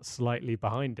start slightly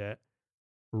behind it,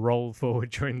 roll forward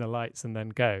during the lights and then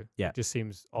go? Yeah. It just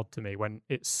seems odd to me when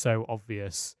it's so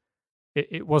obvious.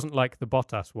 It wasn't like the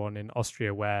Bottas one in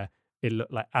Austria where it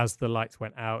looked like as the lights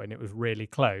went out and it was really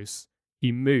close,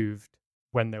 he moved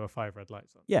when there were 5 red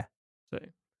lights on. Yeah. So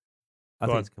I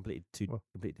Go think on. it's completely Well-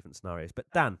 completely different scenarios. But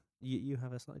Dan, you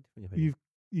have a slightly different opinion.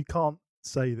 You can't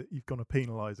say that you're going to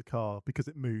penalise a car because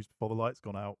it moves before the light's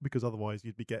gone out, because otherwise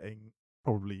you'd be getting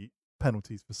probably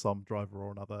penalties for some driver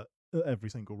or another at every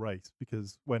single race,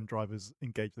 because when drivers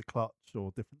engage the clutch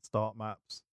or different start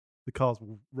maps, the cars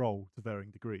will roll to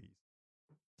varying degrees.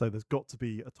 So there's got to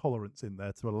be a tolerance in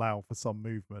there to allow for some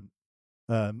movement.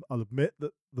 I'll admit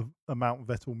that the amount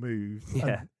Vettel moved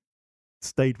Yeah. and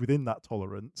stayed within that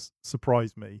tolerance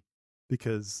surprised me,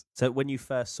 because So when you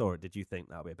first saw it, did you think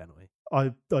that would be a penalty?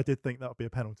 I did think that would be a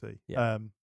penalty. Yeah.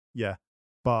 Yeah.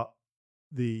 But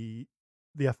the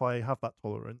FIA have that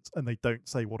tolerance, and they don't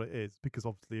say what it is, because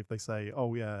obviously if they say,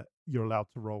 "Oh yeah, you're allowed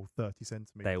to roll 30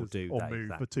 centimeters do or that move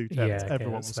exact- for 2 Yeah, tenths," okay,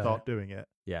 everyone will that's start doing it.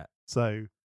 Yeah. So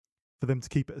for them to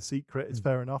keep it a secret is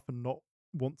fair enough, and not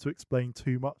want to explain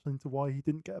too much into why he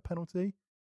didn't get a penalty.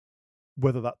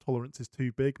 Whether that tolerance is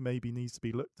too big maybe needs to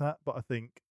be looked at, but I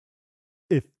think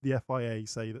if the FIA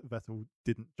say that Vettel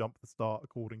didn't jump the start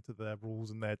according to their rules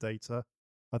and their data,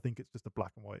 I think it's just a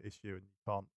black and white issue, and you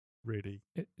can't really.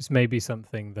 It's maybe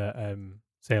something that,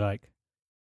 say, like,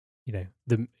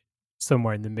 the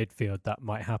somewhere in the midfield that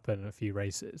might happen in a few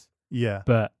races. Yeah.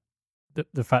 But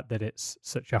the fact that it's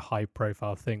such a high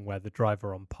profile thing where the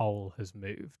driver on pole has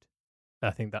moved,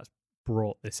 I think that's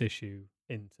brought this issue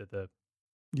into the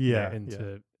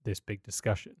into this big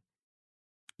discussion.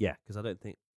 Yeah, because I don't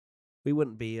think we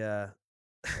wouldn't be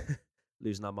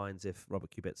losing our minds if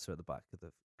Robert Kubica at the back of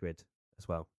the grid as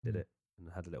well did it and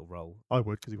had a little roll. I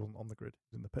would, because he wasn't on the grid;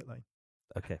 he was in the pit lane.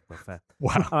 Okay, well, fair.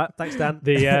 Wow. All right, thanks, Dan.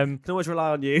 The Can always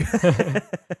rely on you.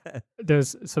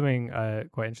 There's something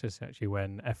quite interesting actually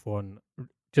when F1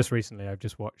 just recently. I've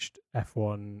just watched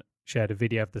F1 shared a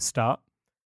video of the start,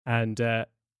 and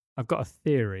I've got a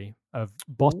theory of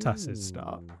Bottas's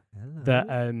start. Hello.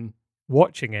 That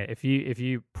watching it, if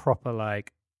you proper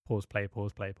like pause play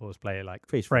like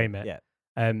Freeze frame it, Yeah.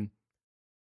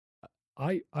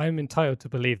 I'm entitled to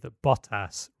believe that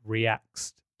Bottas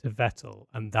reacts to Vettel,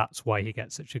 and that's why he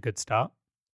gets such a good start.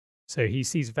 So he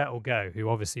sees Vettel go, who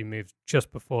obviously moves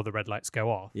just before the red lights go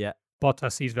off. Yeah.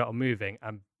 Bottas sees Vettel moving,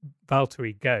 and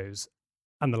Valtteri goes,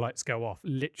 and the lights go off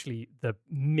literally the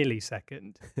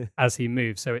millisecond as he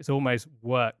moves. So it's almost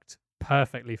worked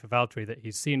perfectly for Valtteri that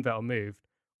he's seen Vettel move,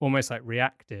 almost like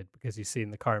reacted because he's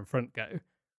seen the car in front go,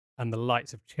 and the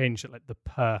lights have changed at like the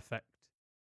perfect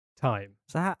time.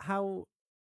 So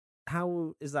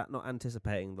how is that not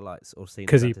anticipating the lights or seeing?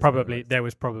 Because anticipating there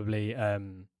was probably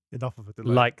Enough of a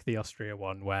delay. like the Austria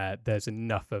one where there's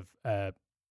enough of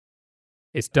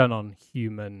it's done on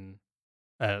human,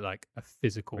 like a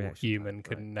physical Reaction human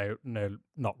time, can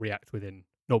not react within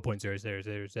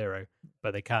 0.0000,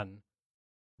 but they can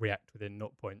react within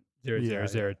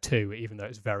 0.0002, even though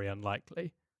it's very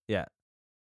unlikely. Yeah.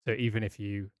 So even if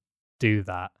you do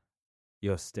that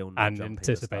You're still not and jumping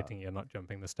anticipating you're not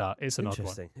jumping the start, it's an odd one.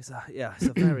 Interesting. It's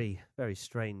a very, very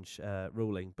strange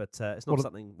ruling, but it's not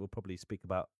something we'll probably speak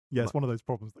about. Yeah, it's one of those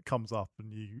problems that comes up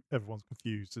and everyone's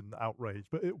confused and outraged,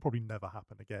 but it will probably never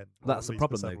happen again. or That's at the least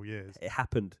problem, for several though. years. It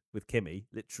happened with Kimmy,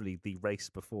 literally the race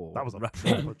before. That was a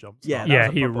Russia. proper jump. Yeah, start. that Yeah, was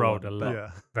a he proper rolled one, a but lot.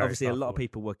 Yeah. Very Obviously, a lot of powerfully.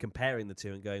 people were comparing the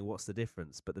two and going, "What's the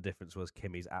difference?" But the difference was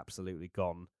Kimmy's absolutely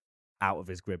gone out of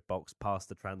his grid box, past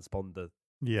the transponder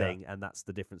Yeah. thing, and that's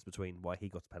the difference between why he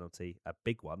got a penalty, a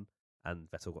big one,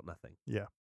 and Vettel got nothing. Yeah.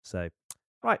 So,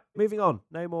 right, moving on.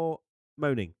 No more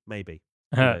moaning. Maybe.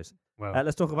 Who knows? Well,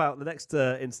 Let's talk about the next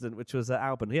incident, which was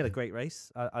Albon. He had a great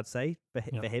race, I'd say, for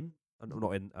him.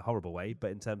 Not in a horrible way,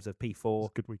 but in terms of It was P4,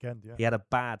 a good weekend, yeah. he had a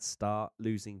bad start,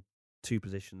 losing 2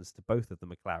 positions to both of the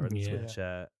McLarens, Yeah.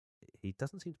 which he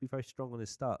doesn't seem to be very strong on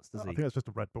his starts, does I he? think that's just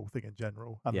a Red Bull thing in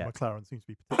general, and Yeah. the McLaren seems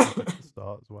to be particularly good at the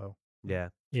start as well. Yeah.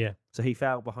 yeah. So he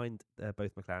fell behind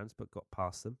both McLarens, but got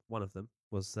past them. One of them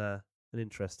was an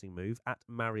interesting move. At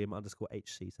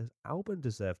Mariam_HC says Albon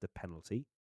deserved a penalty,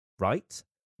 right?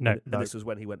 No, And this was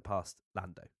when he went past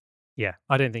Lando. yeah,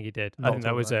 I don't think he did. I Not think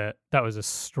at all, that was a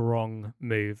strong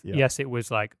move. Yeah. Yes, it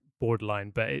was like borderline,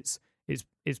 but it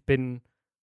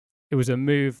was a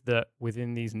move that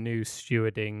within these new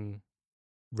stewarding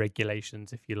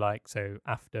regulations, if you like. So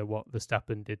after what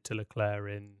Verstappen did to Leclerc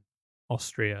in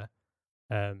Austria,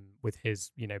 with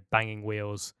his banging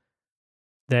wheels,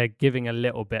 they're giving a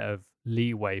little bit of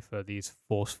leeway for these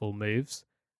forceful moves,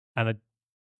 and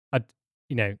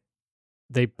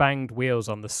they banged wheels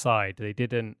on the side. They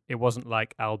didn't. It wasn't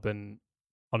like Albon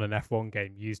on an F1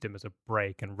 game used him as a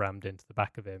brake and rammed into the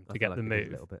back of him I to feel get like the he did a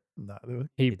move. little bit. No, they were,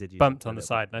 He He did use bumped it a on the little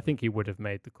side, bit. and I think he would have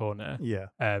made the corner. yeah.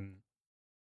 And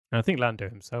I think Lando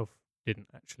himself didn't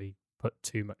actually put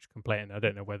too much complaint in. I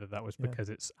don't know whether that was Yeah. because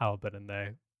it's Albon and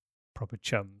they're proper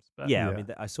chums. But Yeah, I Yeah. mean,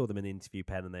 I saw them in the interview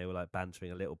pen and they were like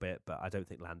bantering a little bit, but I don't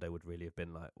think Lando would really have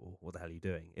been like, well, what the hell are you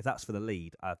doing? If that's for the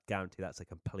lead, I guarantee that's a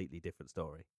completely different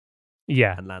story.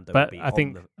 yeah, And Lando but would be I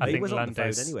think he was on the phone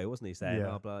Lando's- anyway, wasn't he? Saying,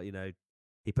 Yeah. oh, blah,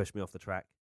 he pushed me off the track.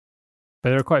 but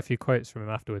there are quite a few quotes from him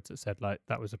afterwards that said like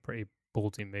that was a pretty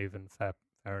ballsy move and fair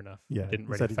enough. Yeah, It didn't he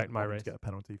really said he affect didn't my want him race. to get a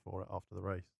penalty for it after the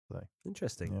race. So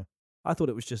Interesting. Yeah. I thought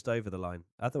it was just over the line.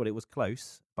 I thought it was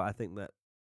close, but I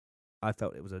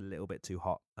felt it was a little bit too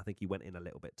hot. I think he went in a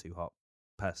little bit too hot,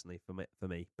 personally, for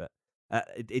me. But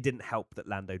it didn't help that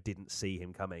Lando didn't see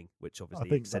him coming, which obviously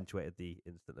think accentuated the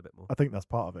incident a bit more. I think that's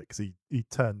part of it because he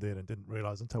turned in and didn't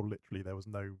realise until literally there was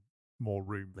no more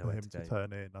room for Nowhere him to to go.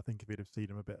 turn in. I think if he'd have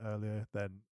seen him a bit earlier,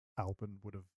 then Albon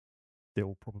would have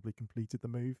still probably completed the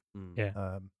move. Mm.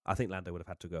 Yeah. I think Lando would have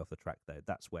had to go off the track, though.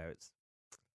 That's where it's...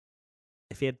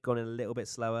 If he had gone in a little bit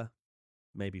slower,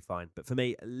 maybe fine. But for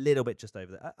me, a little bit just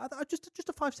over there. I just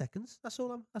a 5 seconds. That's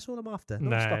all I'm after.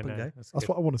 Not a stop and go. That's That's good.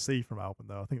 what I want to see from Albon,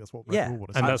 though. I think that's what Red Yeah, Bull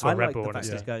want to And see. that's what I Red like Bull the wanna fact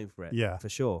see. he's going for it. Yeah. For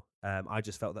sure. I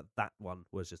just felt that one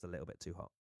was just a little bit too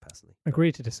hot, personally. But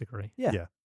Agree to disagree. Yeah. Yeah.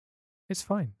 It's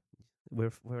fine.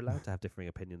 We're allowed to have differing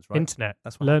opinions, right? Internet,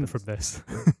 That's what learn happens. from this.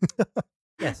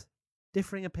 Yes.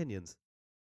 Differing opinions.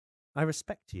 I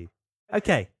respect you.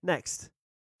 Okay, next.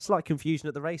 Slight confusion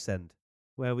at the race end,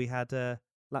 where we had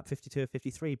lap 52 of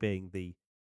 53 being the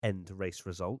end race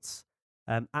results.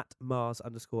 At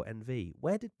Mars_NV.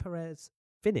 Where did Perez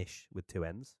finish with 2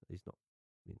 ends? He's not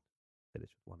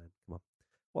finished with 1 end. Come on.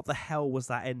 What the hell was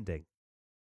that ending?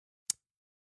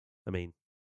 I mean,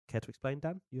 care to explain,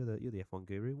 Dan? You're the F1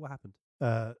 guru. What happened?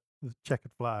 The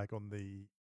checkered flag on the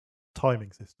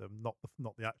timing system, not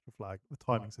the actual flag. The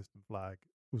timing system flag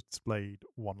was displayed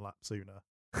 1 lap sooner.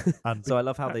 And So I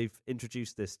love how they've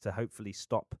introduced this to hopefully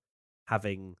stop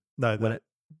having no, when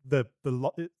the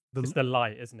It's the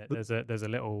light, isn't it? There's a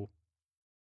little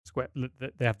square.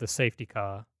 They have the safety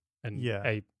car and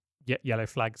Yeah. yellow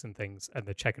flags and things, and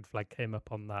the checkered flag came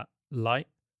up on that light,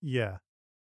 yeah,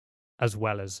 as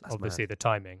well as That's obviously mad. the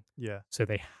timing. yeah. So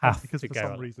they And have because to for go.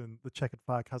 some reason the checkered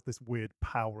flag has this weird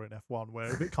power in F1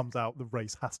 where if it comes out, the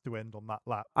race has to end on that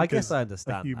lap. I guess because I a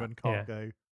understand human that. can't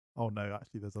go, oh no,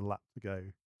 actually there's a lap to go.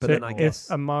 But So then I if guess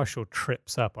a marshal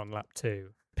trips up on lap 2,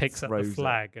 picks up Throws the it.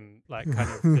 flag and like kind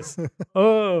of just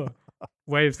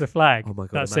waves the flag. oh my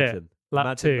god, That's imagine. it. Lap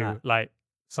Imagine 2, that. like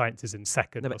science is in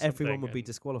second. No, or but everyone something, would be and-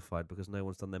 disqualified because no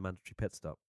one's done their mandatory pit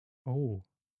stop. Oh,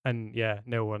 and yeah,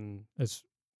 no one is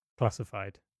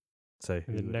classified. So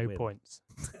who And would no win? points.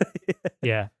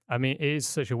 Yeah, I mean, it is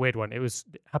such a weird one. It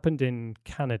happened in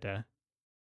Canada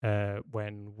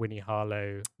when Winnie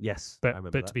Harlow. Yes, I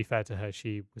remember But that. to be fair to her,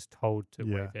 she was told to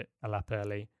Yeah. wave it a lap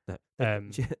early. No,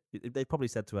 um, they probably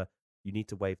said to her, "You need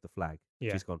to wave the flag."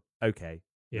 Yeah. She's gone, "Okay,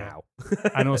 Yeah, now."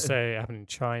 and also it happened in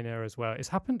China as well. It's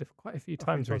happened quite a few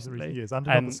times I think in recently. years. And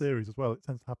in other And- series as well. It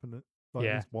tends to happen at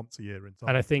Yeah. least once a year in some.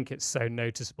 And I think it's so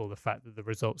noticeable the fact that the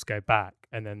results go back,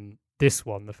 and then this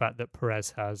one, the fact that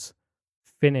Perez has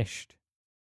finished,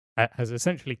 has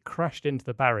essentially crashed into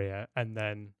the barrier, and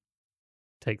then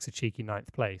takes a cheeky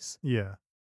 9th place. yeah,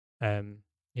 Yeah,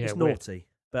 It's weird. naughty,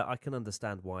 but I can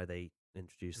understand why they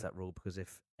introduced that rule because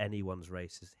if anyone's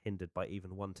race is hindered by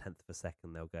even 1/10 of a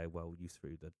second, they'll go, "Well, you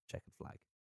threw the checkered flag."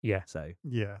 Yeah, So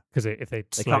yeah. because if they they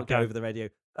slow can't go down, over the radio.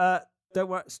 Don't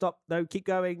worry, stop. No, keep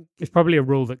going. it's probably a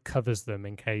rule that covers them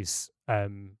in case a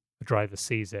driver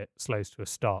sees it, slows to a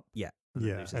stop, And then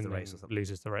Yeah. loses and the then race or something.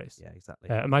 loses the race. Yeah, exactly.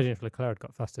 Imagine if Leclerc had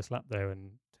got fastest lap there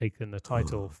and taken the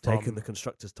title from Taken the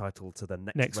constructors' title to the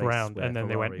next race round, where and then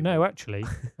they Ferrari went, no, will- actually,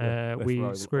 where we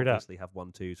Ferrari will screwed up. obviously have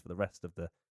 1-2s for the rest of the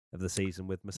season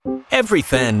with Every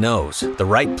fan knows the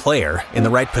right player in the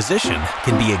right position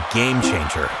can be a game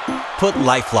changer. Put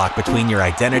LifeLock between your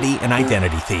identity and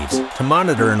identity thieves to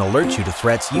monitor and alert you to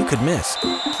threats you could miss.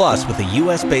 Plus, with a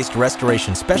US-based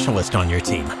restoration specialist on your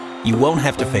team, you won't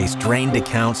have to face drained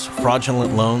accounts,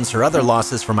 fraudulent loans, or other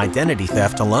losses from identity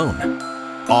theft alone.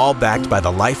 All backed by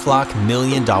the LifeLock $1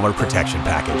 Million Protection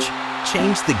Package.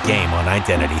 Change the game on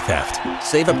identity theft.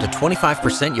 Save up to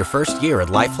 25% your first year at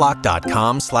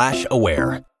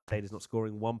LifeLock.com/aware. Mercedes not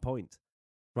scoring 1 point.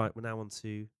 Right, we're now on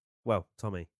to, well,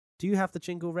 Tommy, do you have the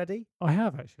jingle ready? I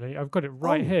have actually. I've got it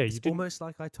right Oh, here. It's You didn't, almost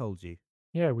like I told you.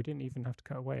 yeah, we didn't even have to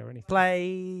cut away or anything.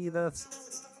 Play the...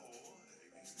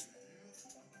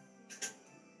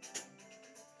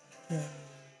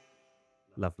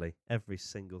 Lovely. Every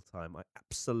single time. I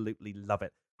absolutely love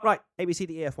it. Right,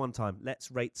 ABCDEF1 time. Let's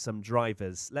rate some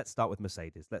drivers. Let's start with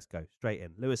Mercedes. Let's go straight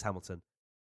in. Lewis Hamilton.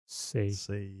 C.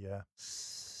 Yeah.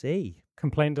 C.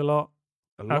 Complained a lot.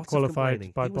 A lot of Outqualified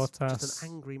complaining. by He was Bottas. just an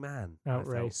angry man. I felt.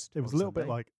 Outraced. It was on a little bit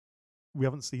Sunday. like we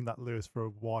haven't seen that Lewis for a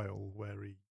while, where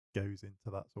he goes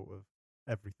into that sort of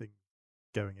everything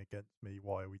going against me.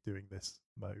 Why are we doing this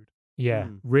mode? Yeah,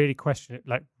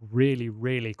 really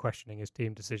really questioning his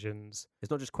team decisions.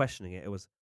 It's not just questioning it. It was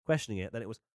questioning it. Then it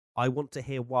was, I want to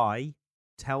hear why.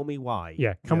 Tell me why.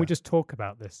 Yeah, can we just talk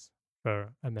about this for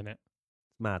a minute?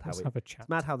 It's mad how Let's have a chat. It's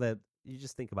mad how they're. You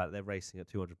just think about it. They're racing at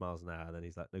 200 miles an hour, and then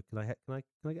he's like, "No, can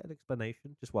I get an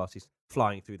explanation?" Just whilst he's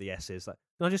flying through the S's, like,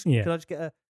 can I just get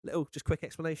a little, just quick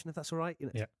explanation if that's all right?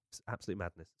 It's absolute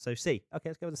madness. So C. Okay,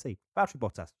 let's go with the C. Valtteri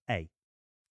Bottas. A.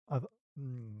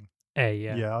 A,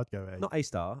 yeah. Yeah, I'd go A. Not A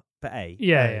star, but A.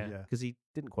 Yeah. Because he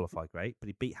didn't qualify great, but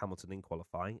he beat Hamilton in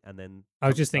qualifying, and then I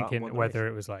was just jumped the start and thinking won the whether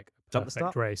race. it was like a Jump the perfect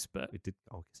start? race, but It did.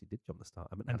 Oh, I guess he did jump the start.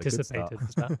 I meant had a good anticipated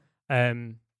start. the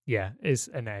start. Yeah, is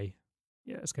an A.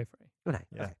 Yeah, let's go for A. An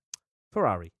A. Yeah. Okay.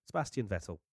 Ferrari. Sebastian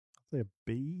Vettel. I'd say a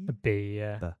B. A B,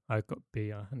 yeah. B. I've got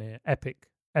B on here.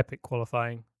 Epic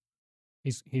qualifying.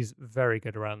 He's very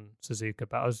good around Suzuka,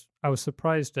 but I was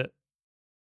surprised at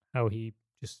how he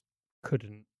just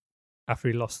couldn't, after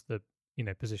he lost the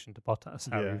position to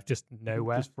Bottas, how he was just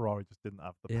nowhere. Just Ferrari just didn't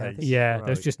have the Yeah, I pace. think Yeah, Ferrari-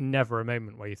 there's just never a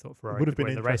moment where you thought It Ferrari would have could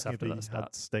been win the race interesting after if that he had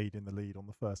start. stayed in the lead on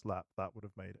the first lap. That would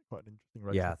have made it quite an interesting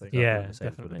race. Yeah, I think. Yeah, Mercedes would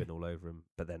definitely. have been all over him.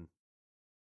 But then,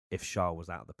 if Charles was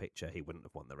out of the picture, he wouldn't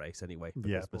have won the race anyway. Because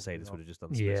Yeah, probably Mercedes not. would have just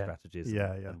done split Yeah. strategies.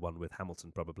 Yeah, and, yeah. and won with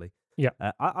Hamilton probably. Yeah.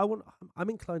 I'm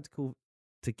inclined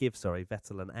to give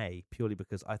Vettel an A purely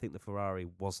because I think the Ferrari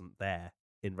wasn't there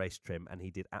in race trim, and he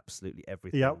did absolutely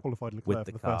everything. He outqualified Leclerc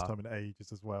the for the first car. time in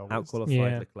ages as well. Outqualified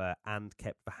Yeah. Leclerc and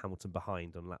kept Hamilton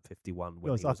behind on lap 51.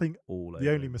 When Yes, he I was think all over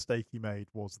the only him. mistake he made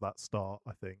was that start.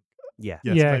 I think. Yeah.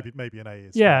 Yes, Yeah. maybe an A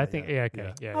is. Yeah, fair, I think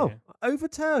okay. Yeah. Oh, yeah.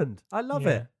 overturned. I love Yeah.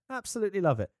 it. Absolutely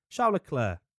love it. Charles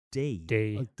Leclerc, D.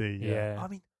 D. A D. Yeah. I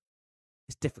mean,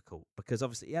 it's difficult because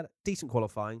obviously he had decent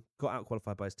qualifying, got out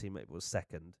qualified by his teammate, but was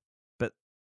second. But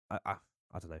I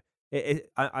don't know.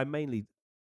 I'm mainly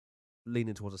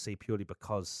leaning towards a C purely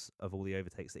because of all the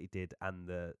overtakes that he did and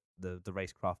the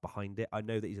racecraft behind it. I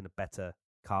know that he's in a better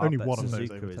car. Only but one of those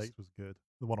Suzuka overtakes was good.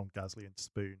 The one on Gasly and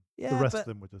Spoon. Yeah, the rest but- of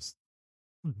them were just.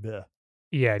 Bleh.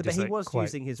 Yeah, But just he like was quite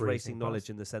using his breezing racing past. knowledge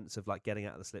in the sense of like getting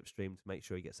out of the slipstream to make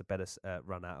sure he gets a better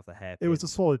run out of the hairpin. It was a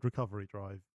solid recovery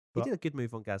drive. He But did a good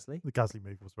move on Gasly, the Gasly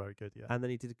move was very good. Yeah. and then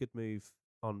he did a good move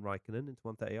on Raikkonen into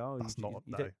 130R. That's not.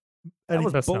 you No. don't- That Any-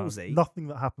 was That's not- ballsy. Nothing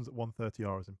that happens at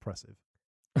 130R is impressive.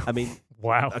 I mean,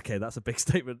 Wow. okay, that's a big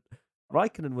statement.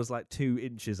 Raikkonen was like 2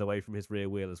 inches away from his rear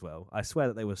wheel as well. I swear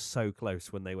that they were so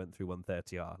close when they went through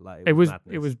 130R. Like It was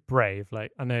madness. brave.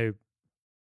 Like I know,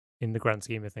 in the grand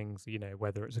scheme of things,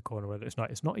 whether it's a corner, whether it's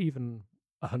not even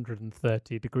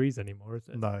 130 degrees anymore, is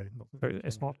it? No, not So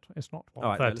it's not. It's not All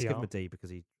right, no, let's 130. give him a D because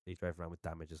he drove around with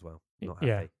damage as well. Not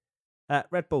Yeah. happy.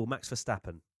 Red Bull, Max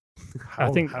Verstappen.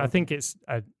 I think it's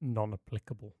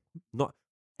non-applicable. Not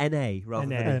NA rather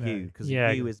than a U because Yeah,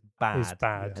 U is bad. It's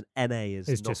bad. And NA is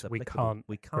It's not just we applicable. can't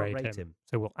rate grade him.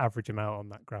 So we'll average him out on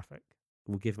that graphic.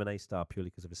 We'll give him an A star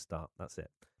purely because of his start. That's it.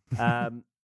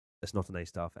 It's not an A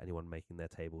star for anyone making their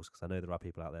tables because I know there are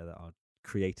people out there that are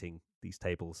creating these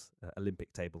tables,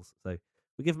 Olympic tables. So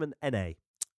we'll give him an NA.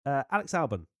 Alex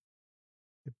Albon.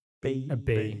 B. A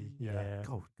B. Yeah.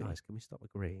 God, guys, can we stop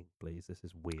agreeing, please? This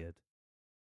is weird.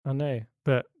 I know,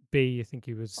 but B. I think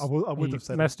he was. I would he have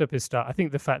said messed up his start. I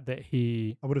think the fact that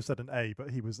he. I would have said an A, but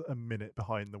he was a minute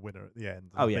behind the winner at the end.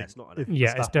 Oh, I yeah, think it's not an A. if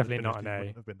Yeah, it's Verstappen had definitely not finished, an he A.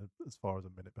 wouldn't have been as far as a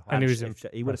minute behind. And he was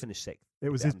he would have finished sixth. It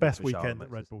was if his hadn't been best for Charles weekend at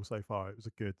Max's. Red Bull so far. It was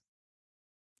a good.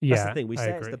 Yeah, That's the thing. We I say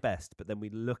it's agree. the best, but then we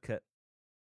look at.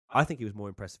 I think he was more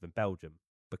impressive in Belgium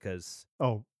because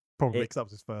Oh, probably It- because that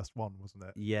was his first one, wasn't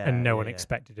it? yeah, and no yeah, one yeah.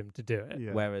 expected him to do it.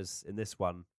 Yeah. Whereas in this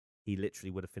one, he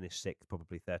literally would have finished sixth,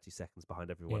 probably 30 seconds behind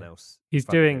everyone Yeah. else. He's in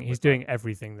front of doing him with, doing like,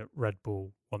 everything that Red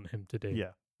Bull want him to do.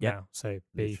 Yeah. Yeah. Now, so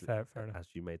B, literally, fair enough. As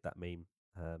you made that meme,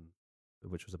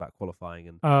 which was about qualifying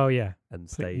and Oh yeah,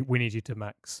 stay we need you to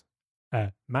max,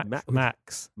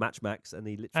 max. match Max, and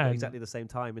he literally Um, exactly the same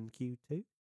time in Q2,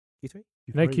 Q3.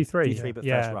 No Q3. Q3, but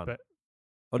yeah, first run. but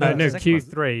Oh no, that's the second one.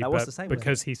 Q3. That but was the same, wasn't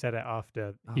because he said it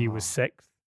after he was Oh, sixth.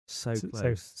 So So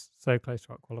close. so close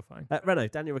to out qualifying. Renault,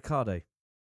 Daniel Ricciardo,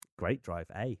 great drive.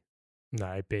 A.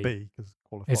 No, B. B because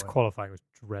qualifying. His qualifying was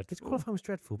dreadful. His qualifying was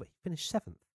dreadful, but he finished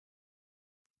seventh.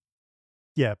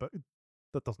 Yeah, but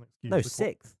that doesn't excuse. No, the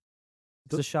sixth.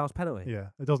 It's a Charles penalty. Yeah,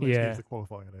 it doesn't Yeah. excuse the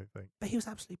qualifying. I don't think. But he was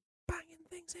absolutely banging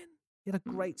things in. He had a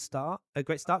great start,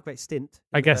 great stint.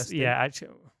 in I the guess, first stint. yeah,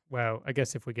 actually, well, I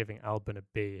guess if we're giving Albon a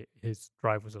B, his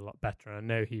drive was a lot better. And I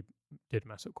know he did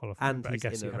mess up qualifying, And but I he's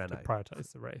guess in you a have to Renault.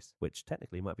 prioritise the race. Which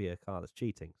technically might be a car that's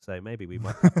cheating. So maybe we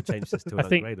might have to change this to an I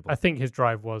ungradable. think his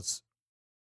drive was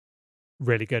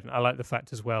really good. And I like the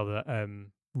fact as well that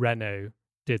Renault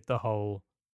did the whole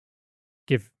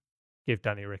give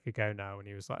Danny Rick a go now, and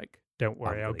he was like, "Don't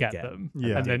worry, I'll get them,"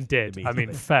 Yeah. and then did. I mean,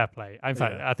 immediately. fair play. In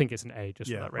fact, Yeah. I think it's an A just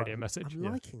Yeah, for that radio right. message. I'm Yeah.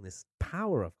 liking this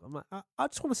power of. I'm like, I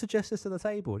just want to suggest this to the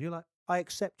table, and you're like, I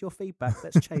accept your feedback.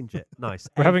 Let's change it. Nice.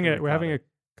 We're A having for we're having Ricciardo.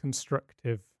 a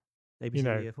constructive ABC you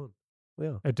know, Media Fun. We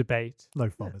are. a debate. No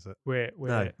fun, is it? We're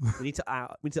No, we need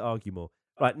to argue more.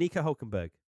 Right, Nico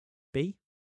Hulkenberg, B.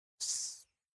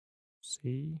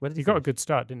 C. Where did He he got a finish? good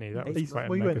start, didn't he? That was He's, quite a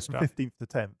well, he mega went from start. 15th to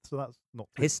 10th, so that's not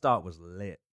too His start was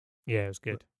lit. Yeah, it was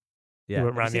good. Yeah, went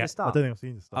Have you round seen the his out- I start? don't think I've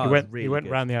seen the Oh, start. it he was went really he went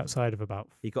good. round the outside of about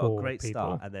He got 4 a great people.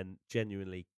 start and then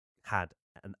genuinely had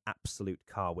an absolute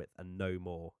car width and no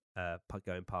more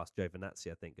going past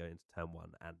Giovinazzi, I think, going into turn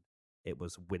 1, and it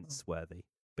was wince-worthy.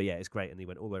 But yeah, it's great, and he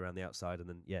went all the way around the outside, and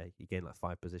then he gained like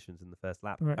 5 positions in the first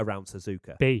lap Right. around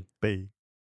Suzuka. B. B.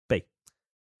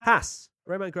 Haas,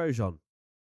 Romain Grosjean.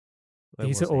 Where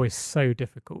These was are he? always so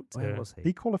difficult Where to. was he?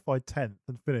 He qualified 10th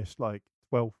and finished like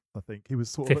 12th, I think. He was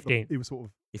sort of 15th. he was sort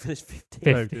of He finished 15th,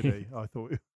 no, did 15th. he? I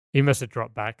thought He must have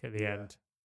dropped back at the Yeah. end.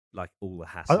 like all the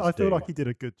Haas. I feel like he did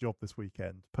a good job this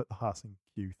weekend. Put the Haas in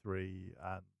Q3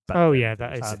 and Oh, yeah,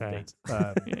 that is fair.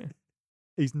 Yeah.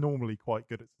 he's normally quite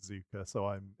good at Suzuka, so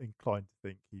I'm inclined to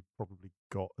think he probably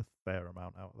got a fair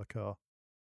amount out of the car.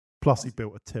 Plus, he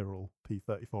built a Tyrrell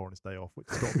P34 on his day off, which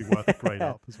has got to be worth a grade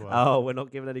up as well. Oh, we're not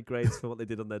giving any grades for what they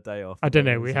did on their day off. I don't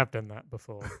know. We have done that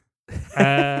before.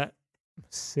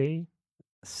 C.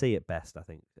 C at best, I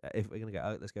think. If we're gonna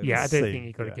go, let's go. Yeah, I with don't C, think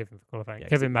you got to yeah. give him for qualifying. Yeah,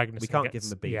 'cause Kevin Magnussen. we can't give gets,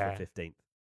 him a B yeah, for 15th.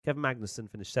 Kevin Magnussen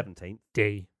finished 17th.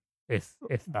 D, if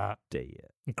that. D. Yeah.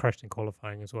 He crashed in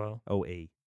qualifying as well. Oh, E.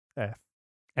 F.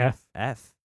 F.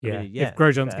 F. I Yeah. mean, yeah, If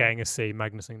Grosjean's fair. getting a C,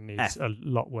 Magnussen needs F. a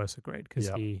lot worse a grade because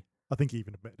Yeah. he. I think he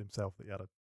even admitted himself that he had a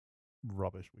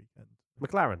rubbish weekend.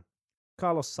 McLaren.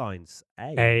 Carlos Sainz.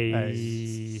 A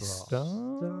A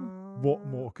star. What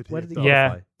more could he Where have did he done?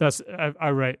 qualify? Yeah, that's I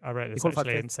wrote this qualified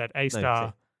actually fifth? and said A No, star,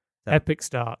 C. Seventh. epic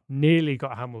start, nearly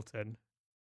got Hamilton.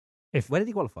 Where did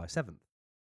he qualify? 7th.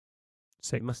 He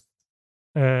Six. must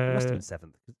have Uh, been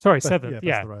 7th. sorry, Best- seventh. yeah, best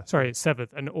Yeah, of the rest, sorry, yeah.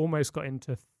 seventh, and almost got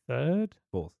into third,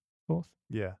 4th. fourth.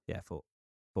 Yeah. Yeah, 4th.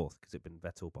 4th, because it'd been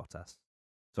Vettel, Bottas.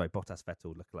 Sorry, Bottas,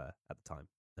 Vettel, Leclerc at the time.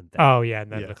 And then, Oh yeah,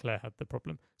 and then Yeah. Leclerc had the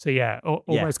problem. So yeah,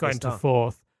 almost got good into start.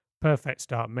 fourth. Perfect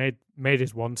start. Made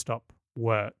his one stop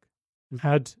work.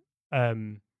 Had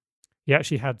he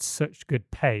actually had such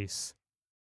good pace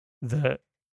that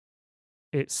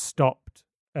it stopped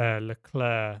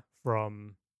Leclerc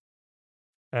from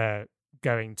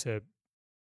going to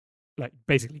like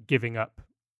basically giving up.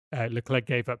 Leclerc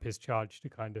gave up his charge to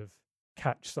kind of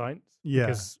catch Sainz Yeah.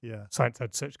 because Yeah. Sainz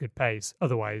had such good pace.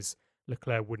 Otherwise,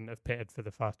 Leclerc wouldn't have pitted for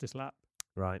the fastest lap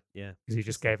right, yeah. because he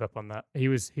just gave up on that. He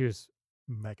was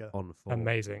Mega. On 4.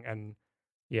 amazing, and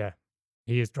yeah,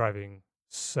 he is driving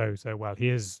so well. He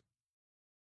is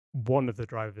one of the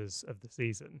drivers of the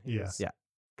season. He Yeah. is Yeah.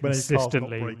 When his car's not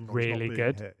consistently breaking or it's not really being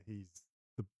good. hit, he's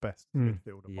the best Hmm.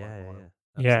 midfielder by Yeah, a yeah, mile. yeah.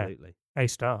 Yeah. Absolutely. A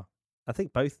star. I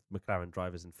think both McLaren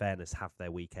drivers, in fairness, have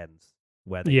their weekends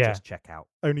where they Yeah. just check out.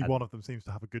 Only And- one of them seems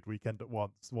to have a good weekend at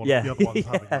once. One, Yeah. The other one's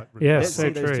having like really Yeah, You bad don't so see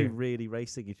those true. two really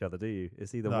racing each other, do you?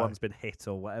 It's either No. one's been hit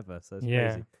or whatever. So it's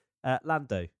Yeah. crazy.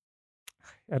 Lando.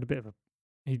 Had a bit of a.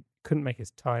 He couldn't make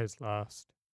his tires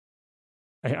last.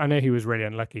 I know he was really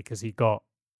unlucky because he got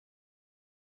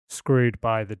screwed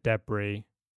by the debris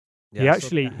Yeah, I saw-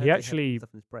 actually- I heard he had actually-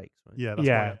 stuff in his brakes, right? Yeah, that's why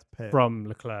Yeah, I had to pit. from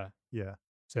Leclerc. Yeah.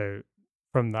 So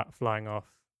from that flying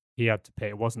off, he had to pit.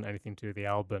 It wasn't anything to do with the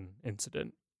Albon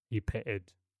incident. He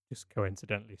pitted just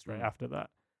coincidentally straight after that.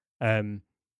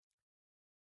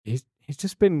 He's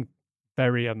just been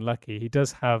very unlucky. He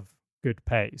does have good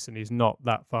pace, and he's not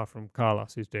that far from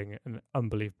Carlos, who's doing an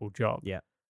unbelievable job. Yeah.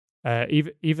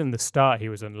 Even the start, he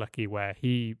was unlucky where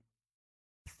I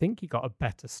think he got a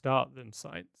better start than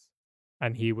Sainz,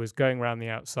 and he was going around the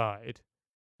outside,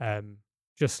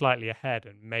 just slightly ahead,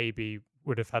 and maybe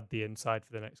would have had the inside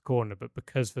for the next corner. But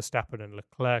because Verstappen and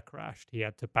Leclerc crashed, he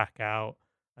had to back out,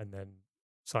 and then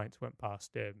Sainz went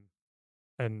past him,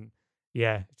 and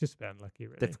yeah, it's just a bit unlucky,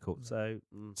 really. Difficult. So,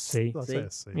 C. I'd say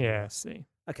a C. Yeah, C.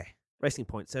 okay. Racing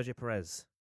point, Sergio Perez.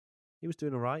 He was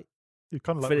doing all right. He's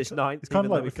kind of like Finished ninth, It's kind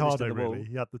even of though like he finished in Ricardo, the wall. really.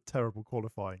 He had the terrible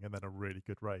qualifying and then a really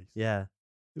good race. Yeah. It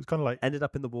was kind of like, Ended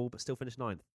up in the wall, but still finished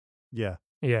 9th. yeah.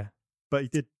 Yeah. But he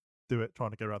did do it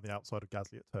trying to go around the outside of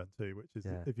Gasly at turn 2, which is,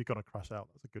 Yeah. if you're going to crash out,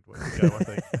 that's a good way to go, I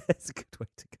think. It's a good way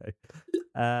to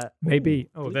go. Maybe-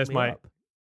 ooh, bleep there's me my- up.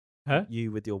 Huh?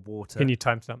 You with your water. Can you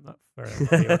timestamp that for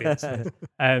the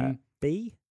audience?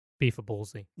 B? B for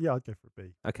ballsy. Yeah, I'd go for a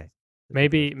B. Okay.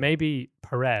 Maybe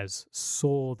Perez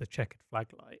saw the checkered flag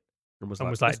light And was and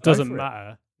like, was like, "Let's go doesn't for it."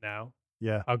 matter now.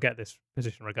 Yeah. I'll get this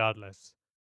position regardless.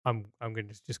 I'm going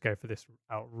to just go for this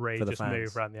outrageous fans.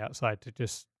 move around the outside to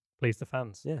just please the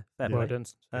fans. Yeah, fair Well play. done,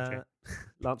 Switchy.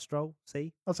 Lance Stroll,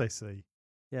 C. I'd say C.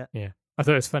 Yeah. I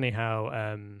thought it was funny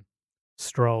how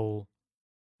Stroll,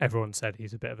 everyone said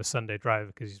he's a bit of a Sunday driver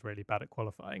because he's really bad at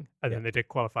qualifying. And then they did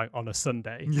qualifying on a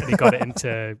Sunday and he got it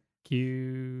into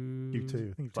Q2. I think he's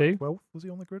Two? like 12th. Was he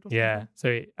on the grid or something? Yeah.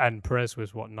 And Perez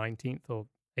was what, 19th or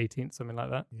 18th, something like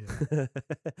that. Yeah.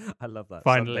 I love that.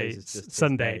 Finally, Sundays is just his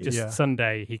Sunday, day. just Yeah.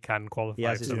 Sunday, he can qualify. He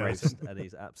has for his some race reason. and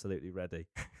he's absolutely ready.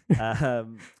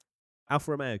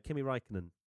 Alfa Romeo, Kimi Raikkonen.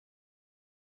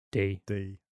 D.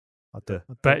 D.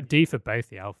 But D for both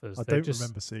the Alphas. I They're don't just,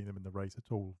 remember seeing them in the race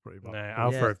at all, pretty much. No,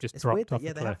 Alpha have just it's dropped weird that- off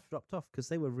Yeah, the they have cliff. dropped off because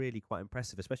they were really quite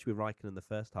impressive, especially with Raikkonen in the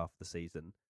first half of the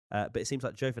season. But it seems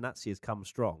like Giovinazzi has come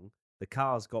strong. The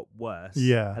cars got worse.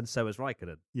 Yeah. And so has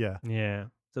Raikkonen. Yeah. Yeah.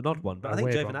 It's an odd one. But A I think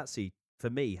weird one. Giovinazzi, for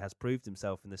me, has proved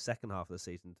himself in the second half of the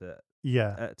season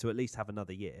Yeah. to at least have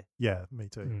another year. Yeah. Me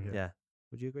too. Mm. Yeah.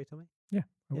 Would you agree, Tommy? Yeah,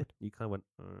 I would. You kind of went.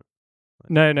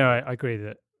 No, I agree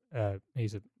that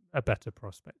he's a better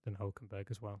prospect than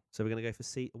Hulkenberg as well. So we're going to go for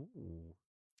C. Ooh.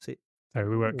 C. So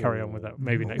we won't carry on with that.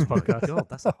 Maybe Oh next my podcast. God,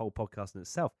 that's a whole podcast in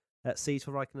itself. C's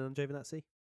for Raikkonen and Giovinazzi.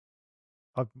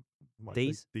 I might say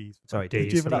D's? D's. Sorry, Did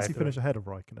D's for both Giovinazzi of finish them. ahead of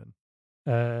Raikkonen?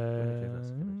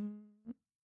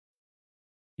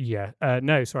 Yeah.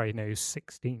 No, sorry. No, he was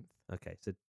 16th. Okay,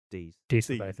 so D's. D's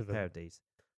for D. both of Pair them. of D's.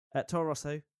 Toro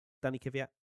Rosso, Danny Kvyat.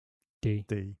 D.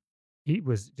 D. He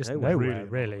was just They were nowhere, really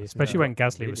really, nice, especially yeah. when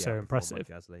Gasly Really was so outperformed by impressive.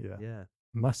 Gasly. Yeah. Yeah.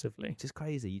 Massively. Which is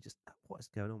crazy. You just, what is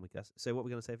going on with Gasly? So what are we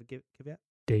going to say for Kvyat?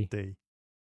 D. D.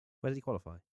 Where did he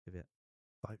qualify, Kvyat?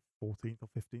 Like 14th or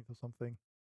 15th or something.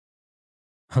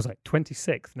 I was like,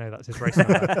 26th? No, that's his race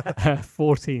number.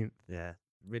 14th. Yeah,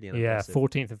 really Yeah, unimpressive.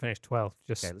 14th and finished 12th.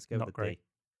 Just Okay, let's go not with great.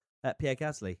 D. Pierre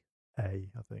Gasly, A,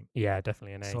 I think. Yeah,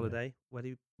 definitely an A. solid A. Where do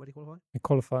you qualify? He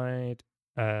qualified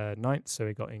 9th, so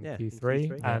he got in Yeah, in Q3,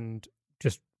 Q3, yeah. and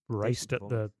just raced at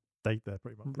the Stayed there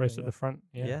pretty much. raced yeah, at the front.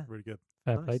 Yeah, Yeah. Really good.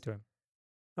 fair Nice. play to him.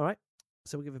 All right.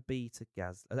 So we'll give a B to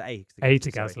Gasly. A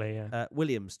To sorry. Gasly, yeah.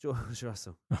 Williams, George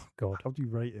Russell. Oh God, How do you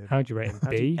rate him? how do you rate him? How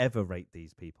do you B. ever rate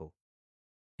these people?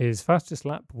 His fastest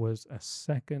lap was a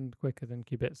second quicker than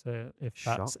Kubica, if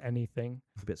that's Shock. anything.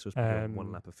 Kubica was probably on one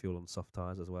Um, lap of fuel on soft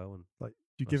tyres as well. And Like,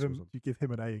 do you Russell's on. give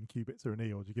him an A and Kubica an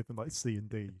E, or do you give them like C and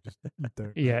D? You just you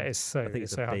don't. Yeah, know. it's so I think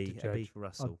it's so a hard B, to a B judge. for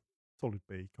Russell, solid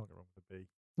B. Can't go wrong with a B.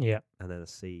 Yeah, and then a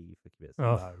C for Kubica.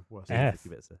 Oh, No, worse. C F. for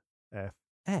Kubica. F.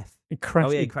 F. he crashed.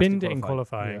 yeah, he He crashed in binned it in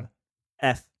qualifying. qualifying.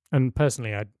 F. And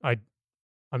personally,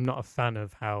 I'm not a fan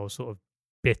of how sort of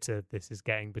bitter this is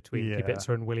getting between Yeah.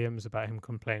 Kubica and Williams about him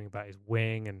complaining about his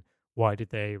wing and why did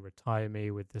they retire me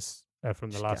with this from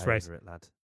the Just last get race. over it, lad.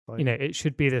 Like, You know, it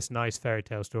should be this nice fairy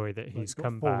tale story that like, he's got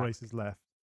come 4 back. races left.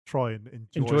 Try and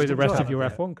Enjoy the rest enjoy of it, your yeah.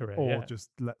 F1 career. or yeah. just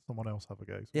let someone else have a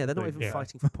go. Yeah, they're not Thing. even Yeah.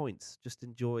 fighting for points. Just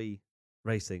enjoy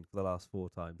racing for the last 4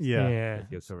 times Yeah.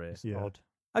 of your career. It's Yeah. odd.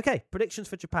 Okay, predictions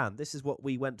for Japan. This is what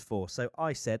we went for. So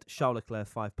I said Charles Leclerc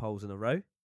 5 poles in a row.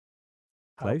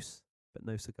 Close, but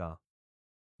no cigar.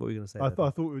 What were you going to say? I there,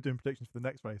 thought Dan? we were doing predictions for the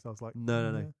next race. I was like,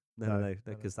 No, no.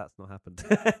 because that's not happened.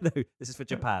 No, this is for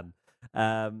Japan.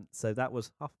 So that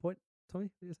was half a point, Tommy.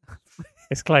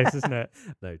 It's close, isn't it?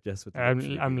 No, just with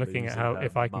I'm looking at how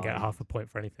if I can get half a point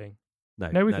for anything.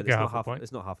 No, we could it's get not half a point.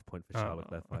 It's not half a point for Oh, Charles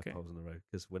Leclerc 5 okay. poles in a row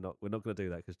because we're not going to do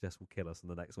that because Jess will kill us in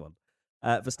the next one.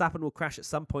 Verstappen will crash at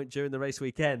some point during the race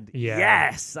weekend. Yeah.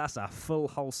 Yes, that's a full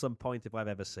wholesome point if I've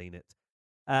ever seen it.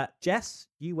 Jess,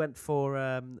 you went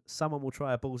for someone will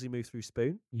try a ballsy move through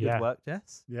spoon. Yeah. Good work,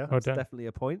 Jess. Yeah. Well That's done. definitely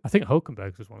a point. I think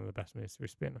Hulkenberg was one of the best moves through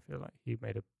spin. I feel like he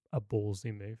made a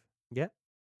ballsy move. Okay,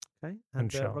 And and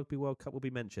Charles. Rugby World Cup will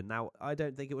be mentioned. Now, I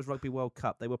don't think it was Rugby World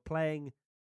Cup. They were playing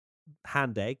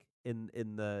hand egg in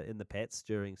the pits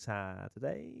during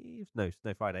Saturday. No,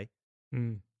 Friday.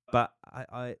 Mm. But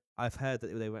I've heard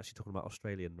that they were actually talking about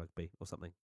Australian rugby or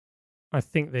something. I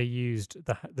think they used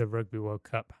the Rugby World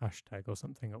Cup hashtag or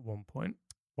something at one point.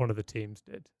 One of the teams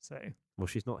did. So Well,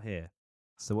 she's not here,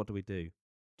 so what do we do?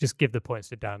 just give the points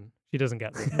to Dan. She doesn't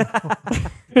get them.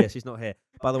 Yeah, she's not here.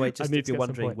 By the way, just need if to you're get some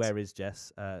wondering points. where is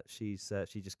Jess, she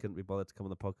just couldn't be bothered to come on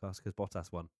the podcast because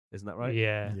Bottas won. Isn't that right?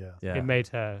 Yeah. Yeah. Yeah. It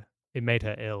made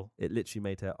her ill. It literally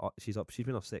made her. She's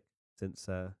been off sick since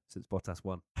Bottas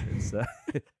won. It's,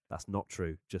 that's not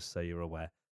true. Just so you're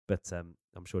aware. But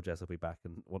I'm sure Jess will be back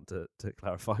and want to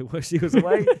clarify why she was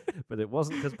away. But it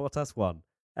wasn't because Bottas won.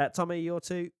 Tommy, your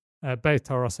two Both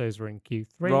Toro Rossos were in Q3.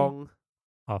 wrong.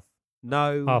 Half.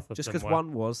 No, Half of just them because were.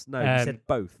 one was. No, you said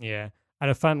both. Yeah. And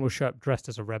a fan will show up dressed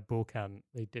as a Red Bull can.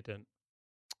 They didn't.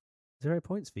 0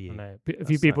 points for I you. know. A few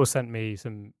That's people sent me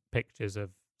some pictures of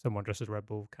someone dressed as Red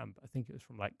Bull camp. I think it was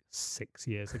from like 6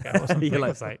 years ago or something. You're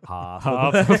like, It's like half.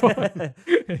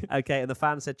 Okay, and the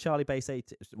fan said Charlie Base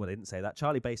 18. Well, they didn't say that.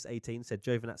 Charlie Base 18 said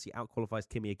Giovinazzi outqualifies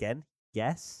Kimi again.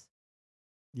 Yes,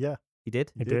 Yeah. he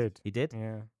did. He did. He did.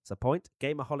 Yeah. It's a point.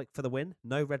 Gameaholic for the win.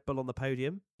 No Red Bull on the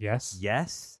podium. Yes.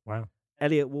 Yes. Wow.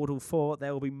 Elliot Wardle 4.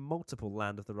 There will be multiple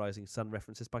Land of the Rising Sun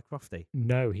references by Crofty.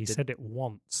 No, he said it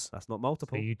once. That's not So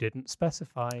multiple. you didn't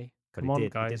specify. But Come he on, did- he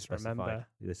did guys, specify. remember.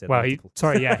 They said Well, multiple.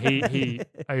 he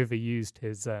overused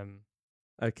his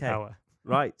Okay. power.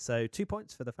 Right, so 2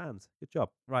 points for the fans. Good job.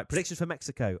 Right, predictions for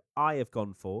Mexico. I have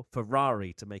gone for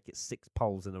Ferrari to make it 6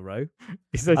 poles in a row.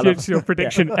 Is that I love- your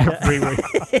prediction Yeah. every week?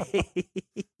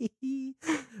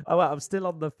 Oh, well, I'm still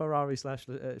on the Ferrari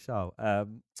 / Charles.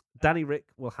 Danny Rick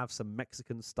will have some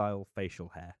Mexican-style facial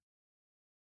hair.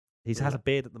 He has a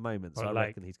beard at the moment, so Or I like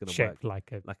reckon he's going to work. shaped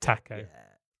like a Like taco. Yeah.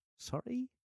 Sorry?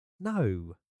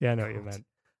 No. Yeah, I know what you God.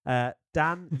 meant.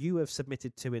 Dan, you have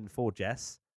submitted 2 in for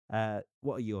Jess.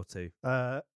 What are your 2?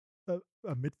 A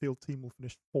midfield team will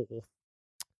finish 4th.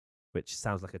 Which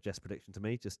sounds like a Jess prediction to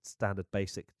me. Just standard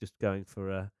basic, just going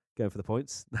for the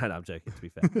points. No, I'm joking, to be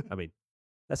fair. I mean,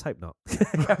 let's hope not.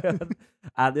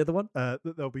 And the other one?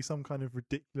 There'll be some kind of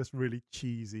ridiculous, really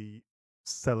cheesy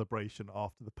celebration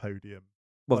after the podium.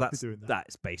 Well, like they're doing that.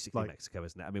 that's basically Like- Mexico,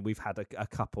 isn't it? I mean, we've had a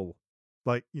couple.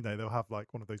 Like, they'll have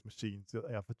like one of those machines that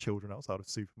they have for children outside of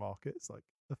supermarkets, like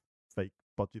a fake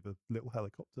budgie, the little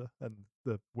helicopter, and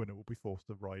the winner will be forced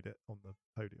to ride it on the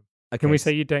podium. Okay, Can we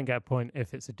say you don't get a point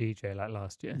if it's a DJ like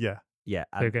last year? Yeah. Yeah,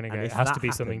 They're gonna and go, it if has to that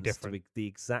be something happens, different. The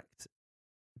exact.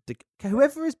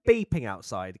 Whoever is beeping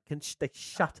outside, they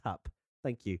shut up?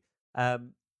 Thank you.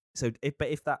 So,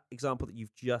 if that example that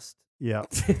you've just Yeah.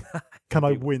 Can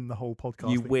I you- win the whole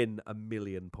podcast? You win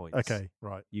 1,000,000 points. Okay,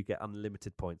 right. You get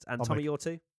unlimited points. And I'll Tommy, make- your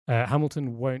 2?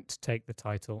 Hamilton won't take the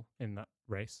title in that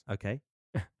race. Okay.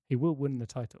 He will win the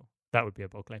title. That would be a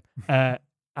bold claim.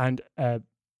 And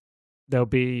there'll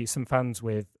be some fans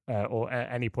with, or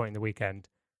at any point in the weekend,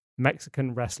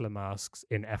 Mexican wrestler masks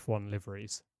in F1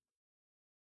 liveries.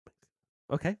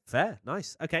 Okay, fair,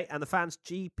 nice. Okay, and the fans,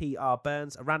 GPR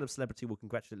Burns, a random celebrity will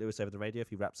congratulate Lewis over the radio if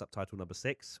he wraps up title number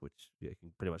 6, which you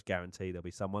can pretty much guarantee there'll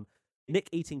be someone. Nick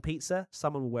eating pizza,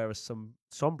 someone will wear a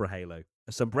sombrero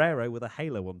with a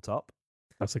halo on top.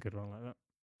 That's a good one like that.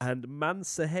 And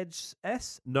Mansahedge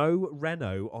S, no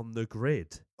Renault on the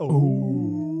grid.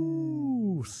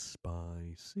 Oh,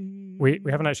 spicy. We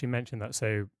haven't actually mentioned that.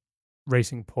 So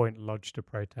Racing Point lodged a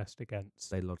protest against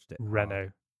They lodged it. Renault.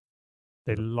 hard.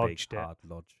 They With a big, lodged it hard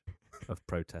lodge of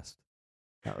protest.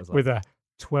 That was like, with a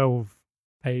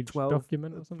 12-page 12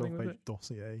 document or something with 12-page it.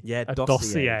 dossier. yeah, a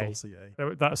dossier. dossier.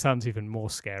 That sounds even more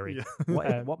scary.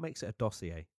 Yeah. What makes it a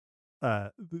dossier?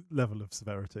 The level of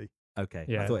severity. Okay, I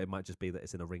Yeah. thought it might just be that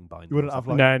it's in a ring binder. You wouldn't or have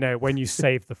something. No. When you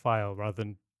save the file rather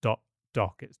than .doc,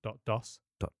 it's .dos.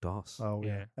 .dos. Oh,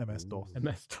 Yeah. MS-DOS. Ooh.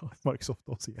 MS-DOS. Microsoft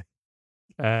dossier.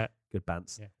 Good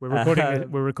bants. Yeah.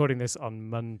 We're recording this on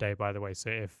Monday, by the way.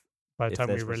 So if by the If time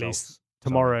we there's release results,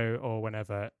 tomorrow or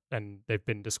whenever, and they've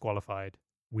been disqualified,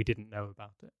 we didn't know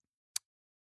about it.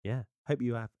 Yeah. Hope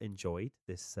you have enjoyed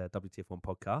this WTF1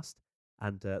 podcast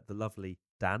and the lovely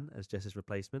Dan as Jess's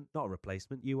replacement. Not a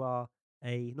replacement. You are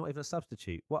not even a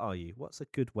substitute. What are you? What's a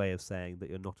good way of saying that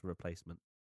you're not a replacement?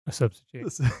 A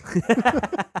substitute.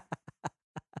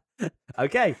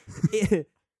 Okay.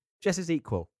 Jess is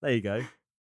equal. There you go.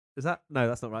 Is that? No,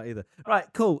 that's not right either. Right,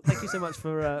 cool. Thank you so much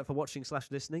for watching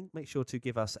 / listening. Make sure to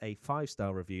give us a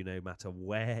 5-star review no matter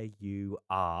where you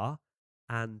are.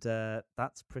 And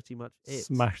that's pretty much it.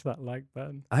 Smash that like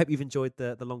button. I hope you've enjoyed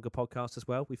the longer podcast as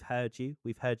well. We've heard you.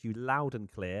 We've heard you loud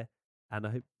and clear. And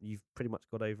I hope you've pretty much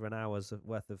got over an hour's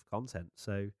worth of content.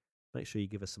 So make sure you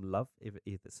give us some love. If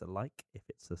it's a like, if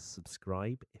it's a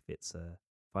subscribe, if it's a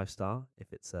 5-star,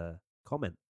 if it's a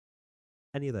comment.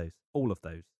 Any of those. All of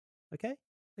those. Okay?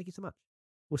 Thank you so much.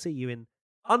 We'll see you in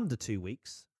under 2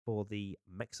 weeks for the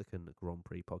Mexican Grand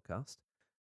Prix podcast.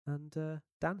 And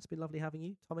Dan, it's been lovely having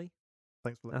you. Tommy,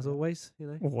 Thanks for as letting me. always, you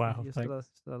know, Wow, you're thanks.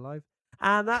 still alive.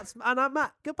 And I'm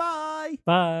Matt. Goodbye.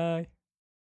 Bye.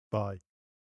 Bye.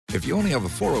 If you only have a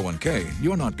 401k,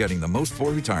 you're not getting the most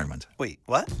for retirement. Wait,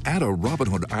 what? Add a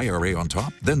Robinhood IRA on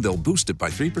top, then they'll boost it by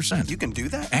 3%. You can do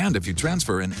that? And if you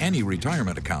transfer in any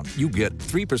retirement account, you get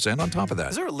 3% on top of that.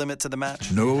 Is there a limit to the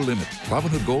match? No limit.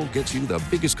 Robinhood Gold gets you the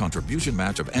biggest contribution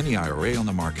match of any IRA on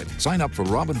the market. Sign up for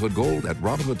Robinhood Gold at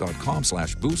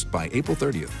Robinhood.com/boost by April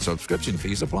 30th. Subscription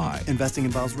fees apply. Investing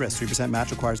involves risk. 3%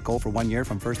 match requires gold for 1 year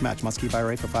from first match. Must keep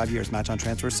IRA for 5 years. Match on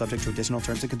transfers subject to additional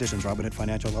terms and conditions. Robinhood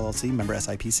Financial LLC. Member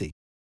SIPC.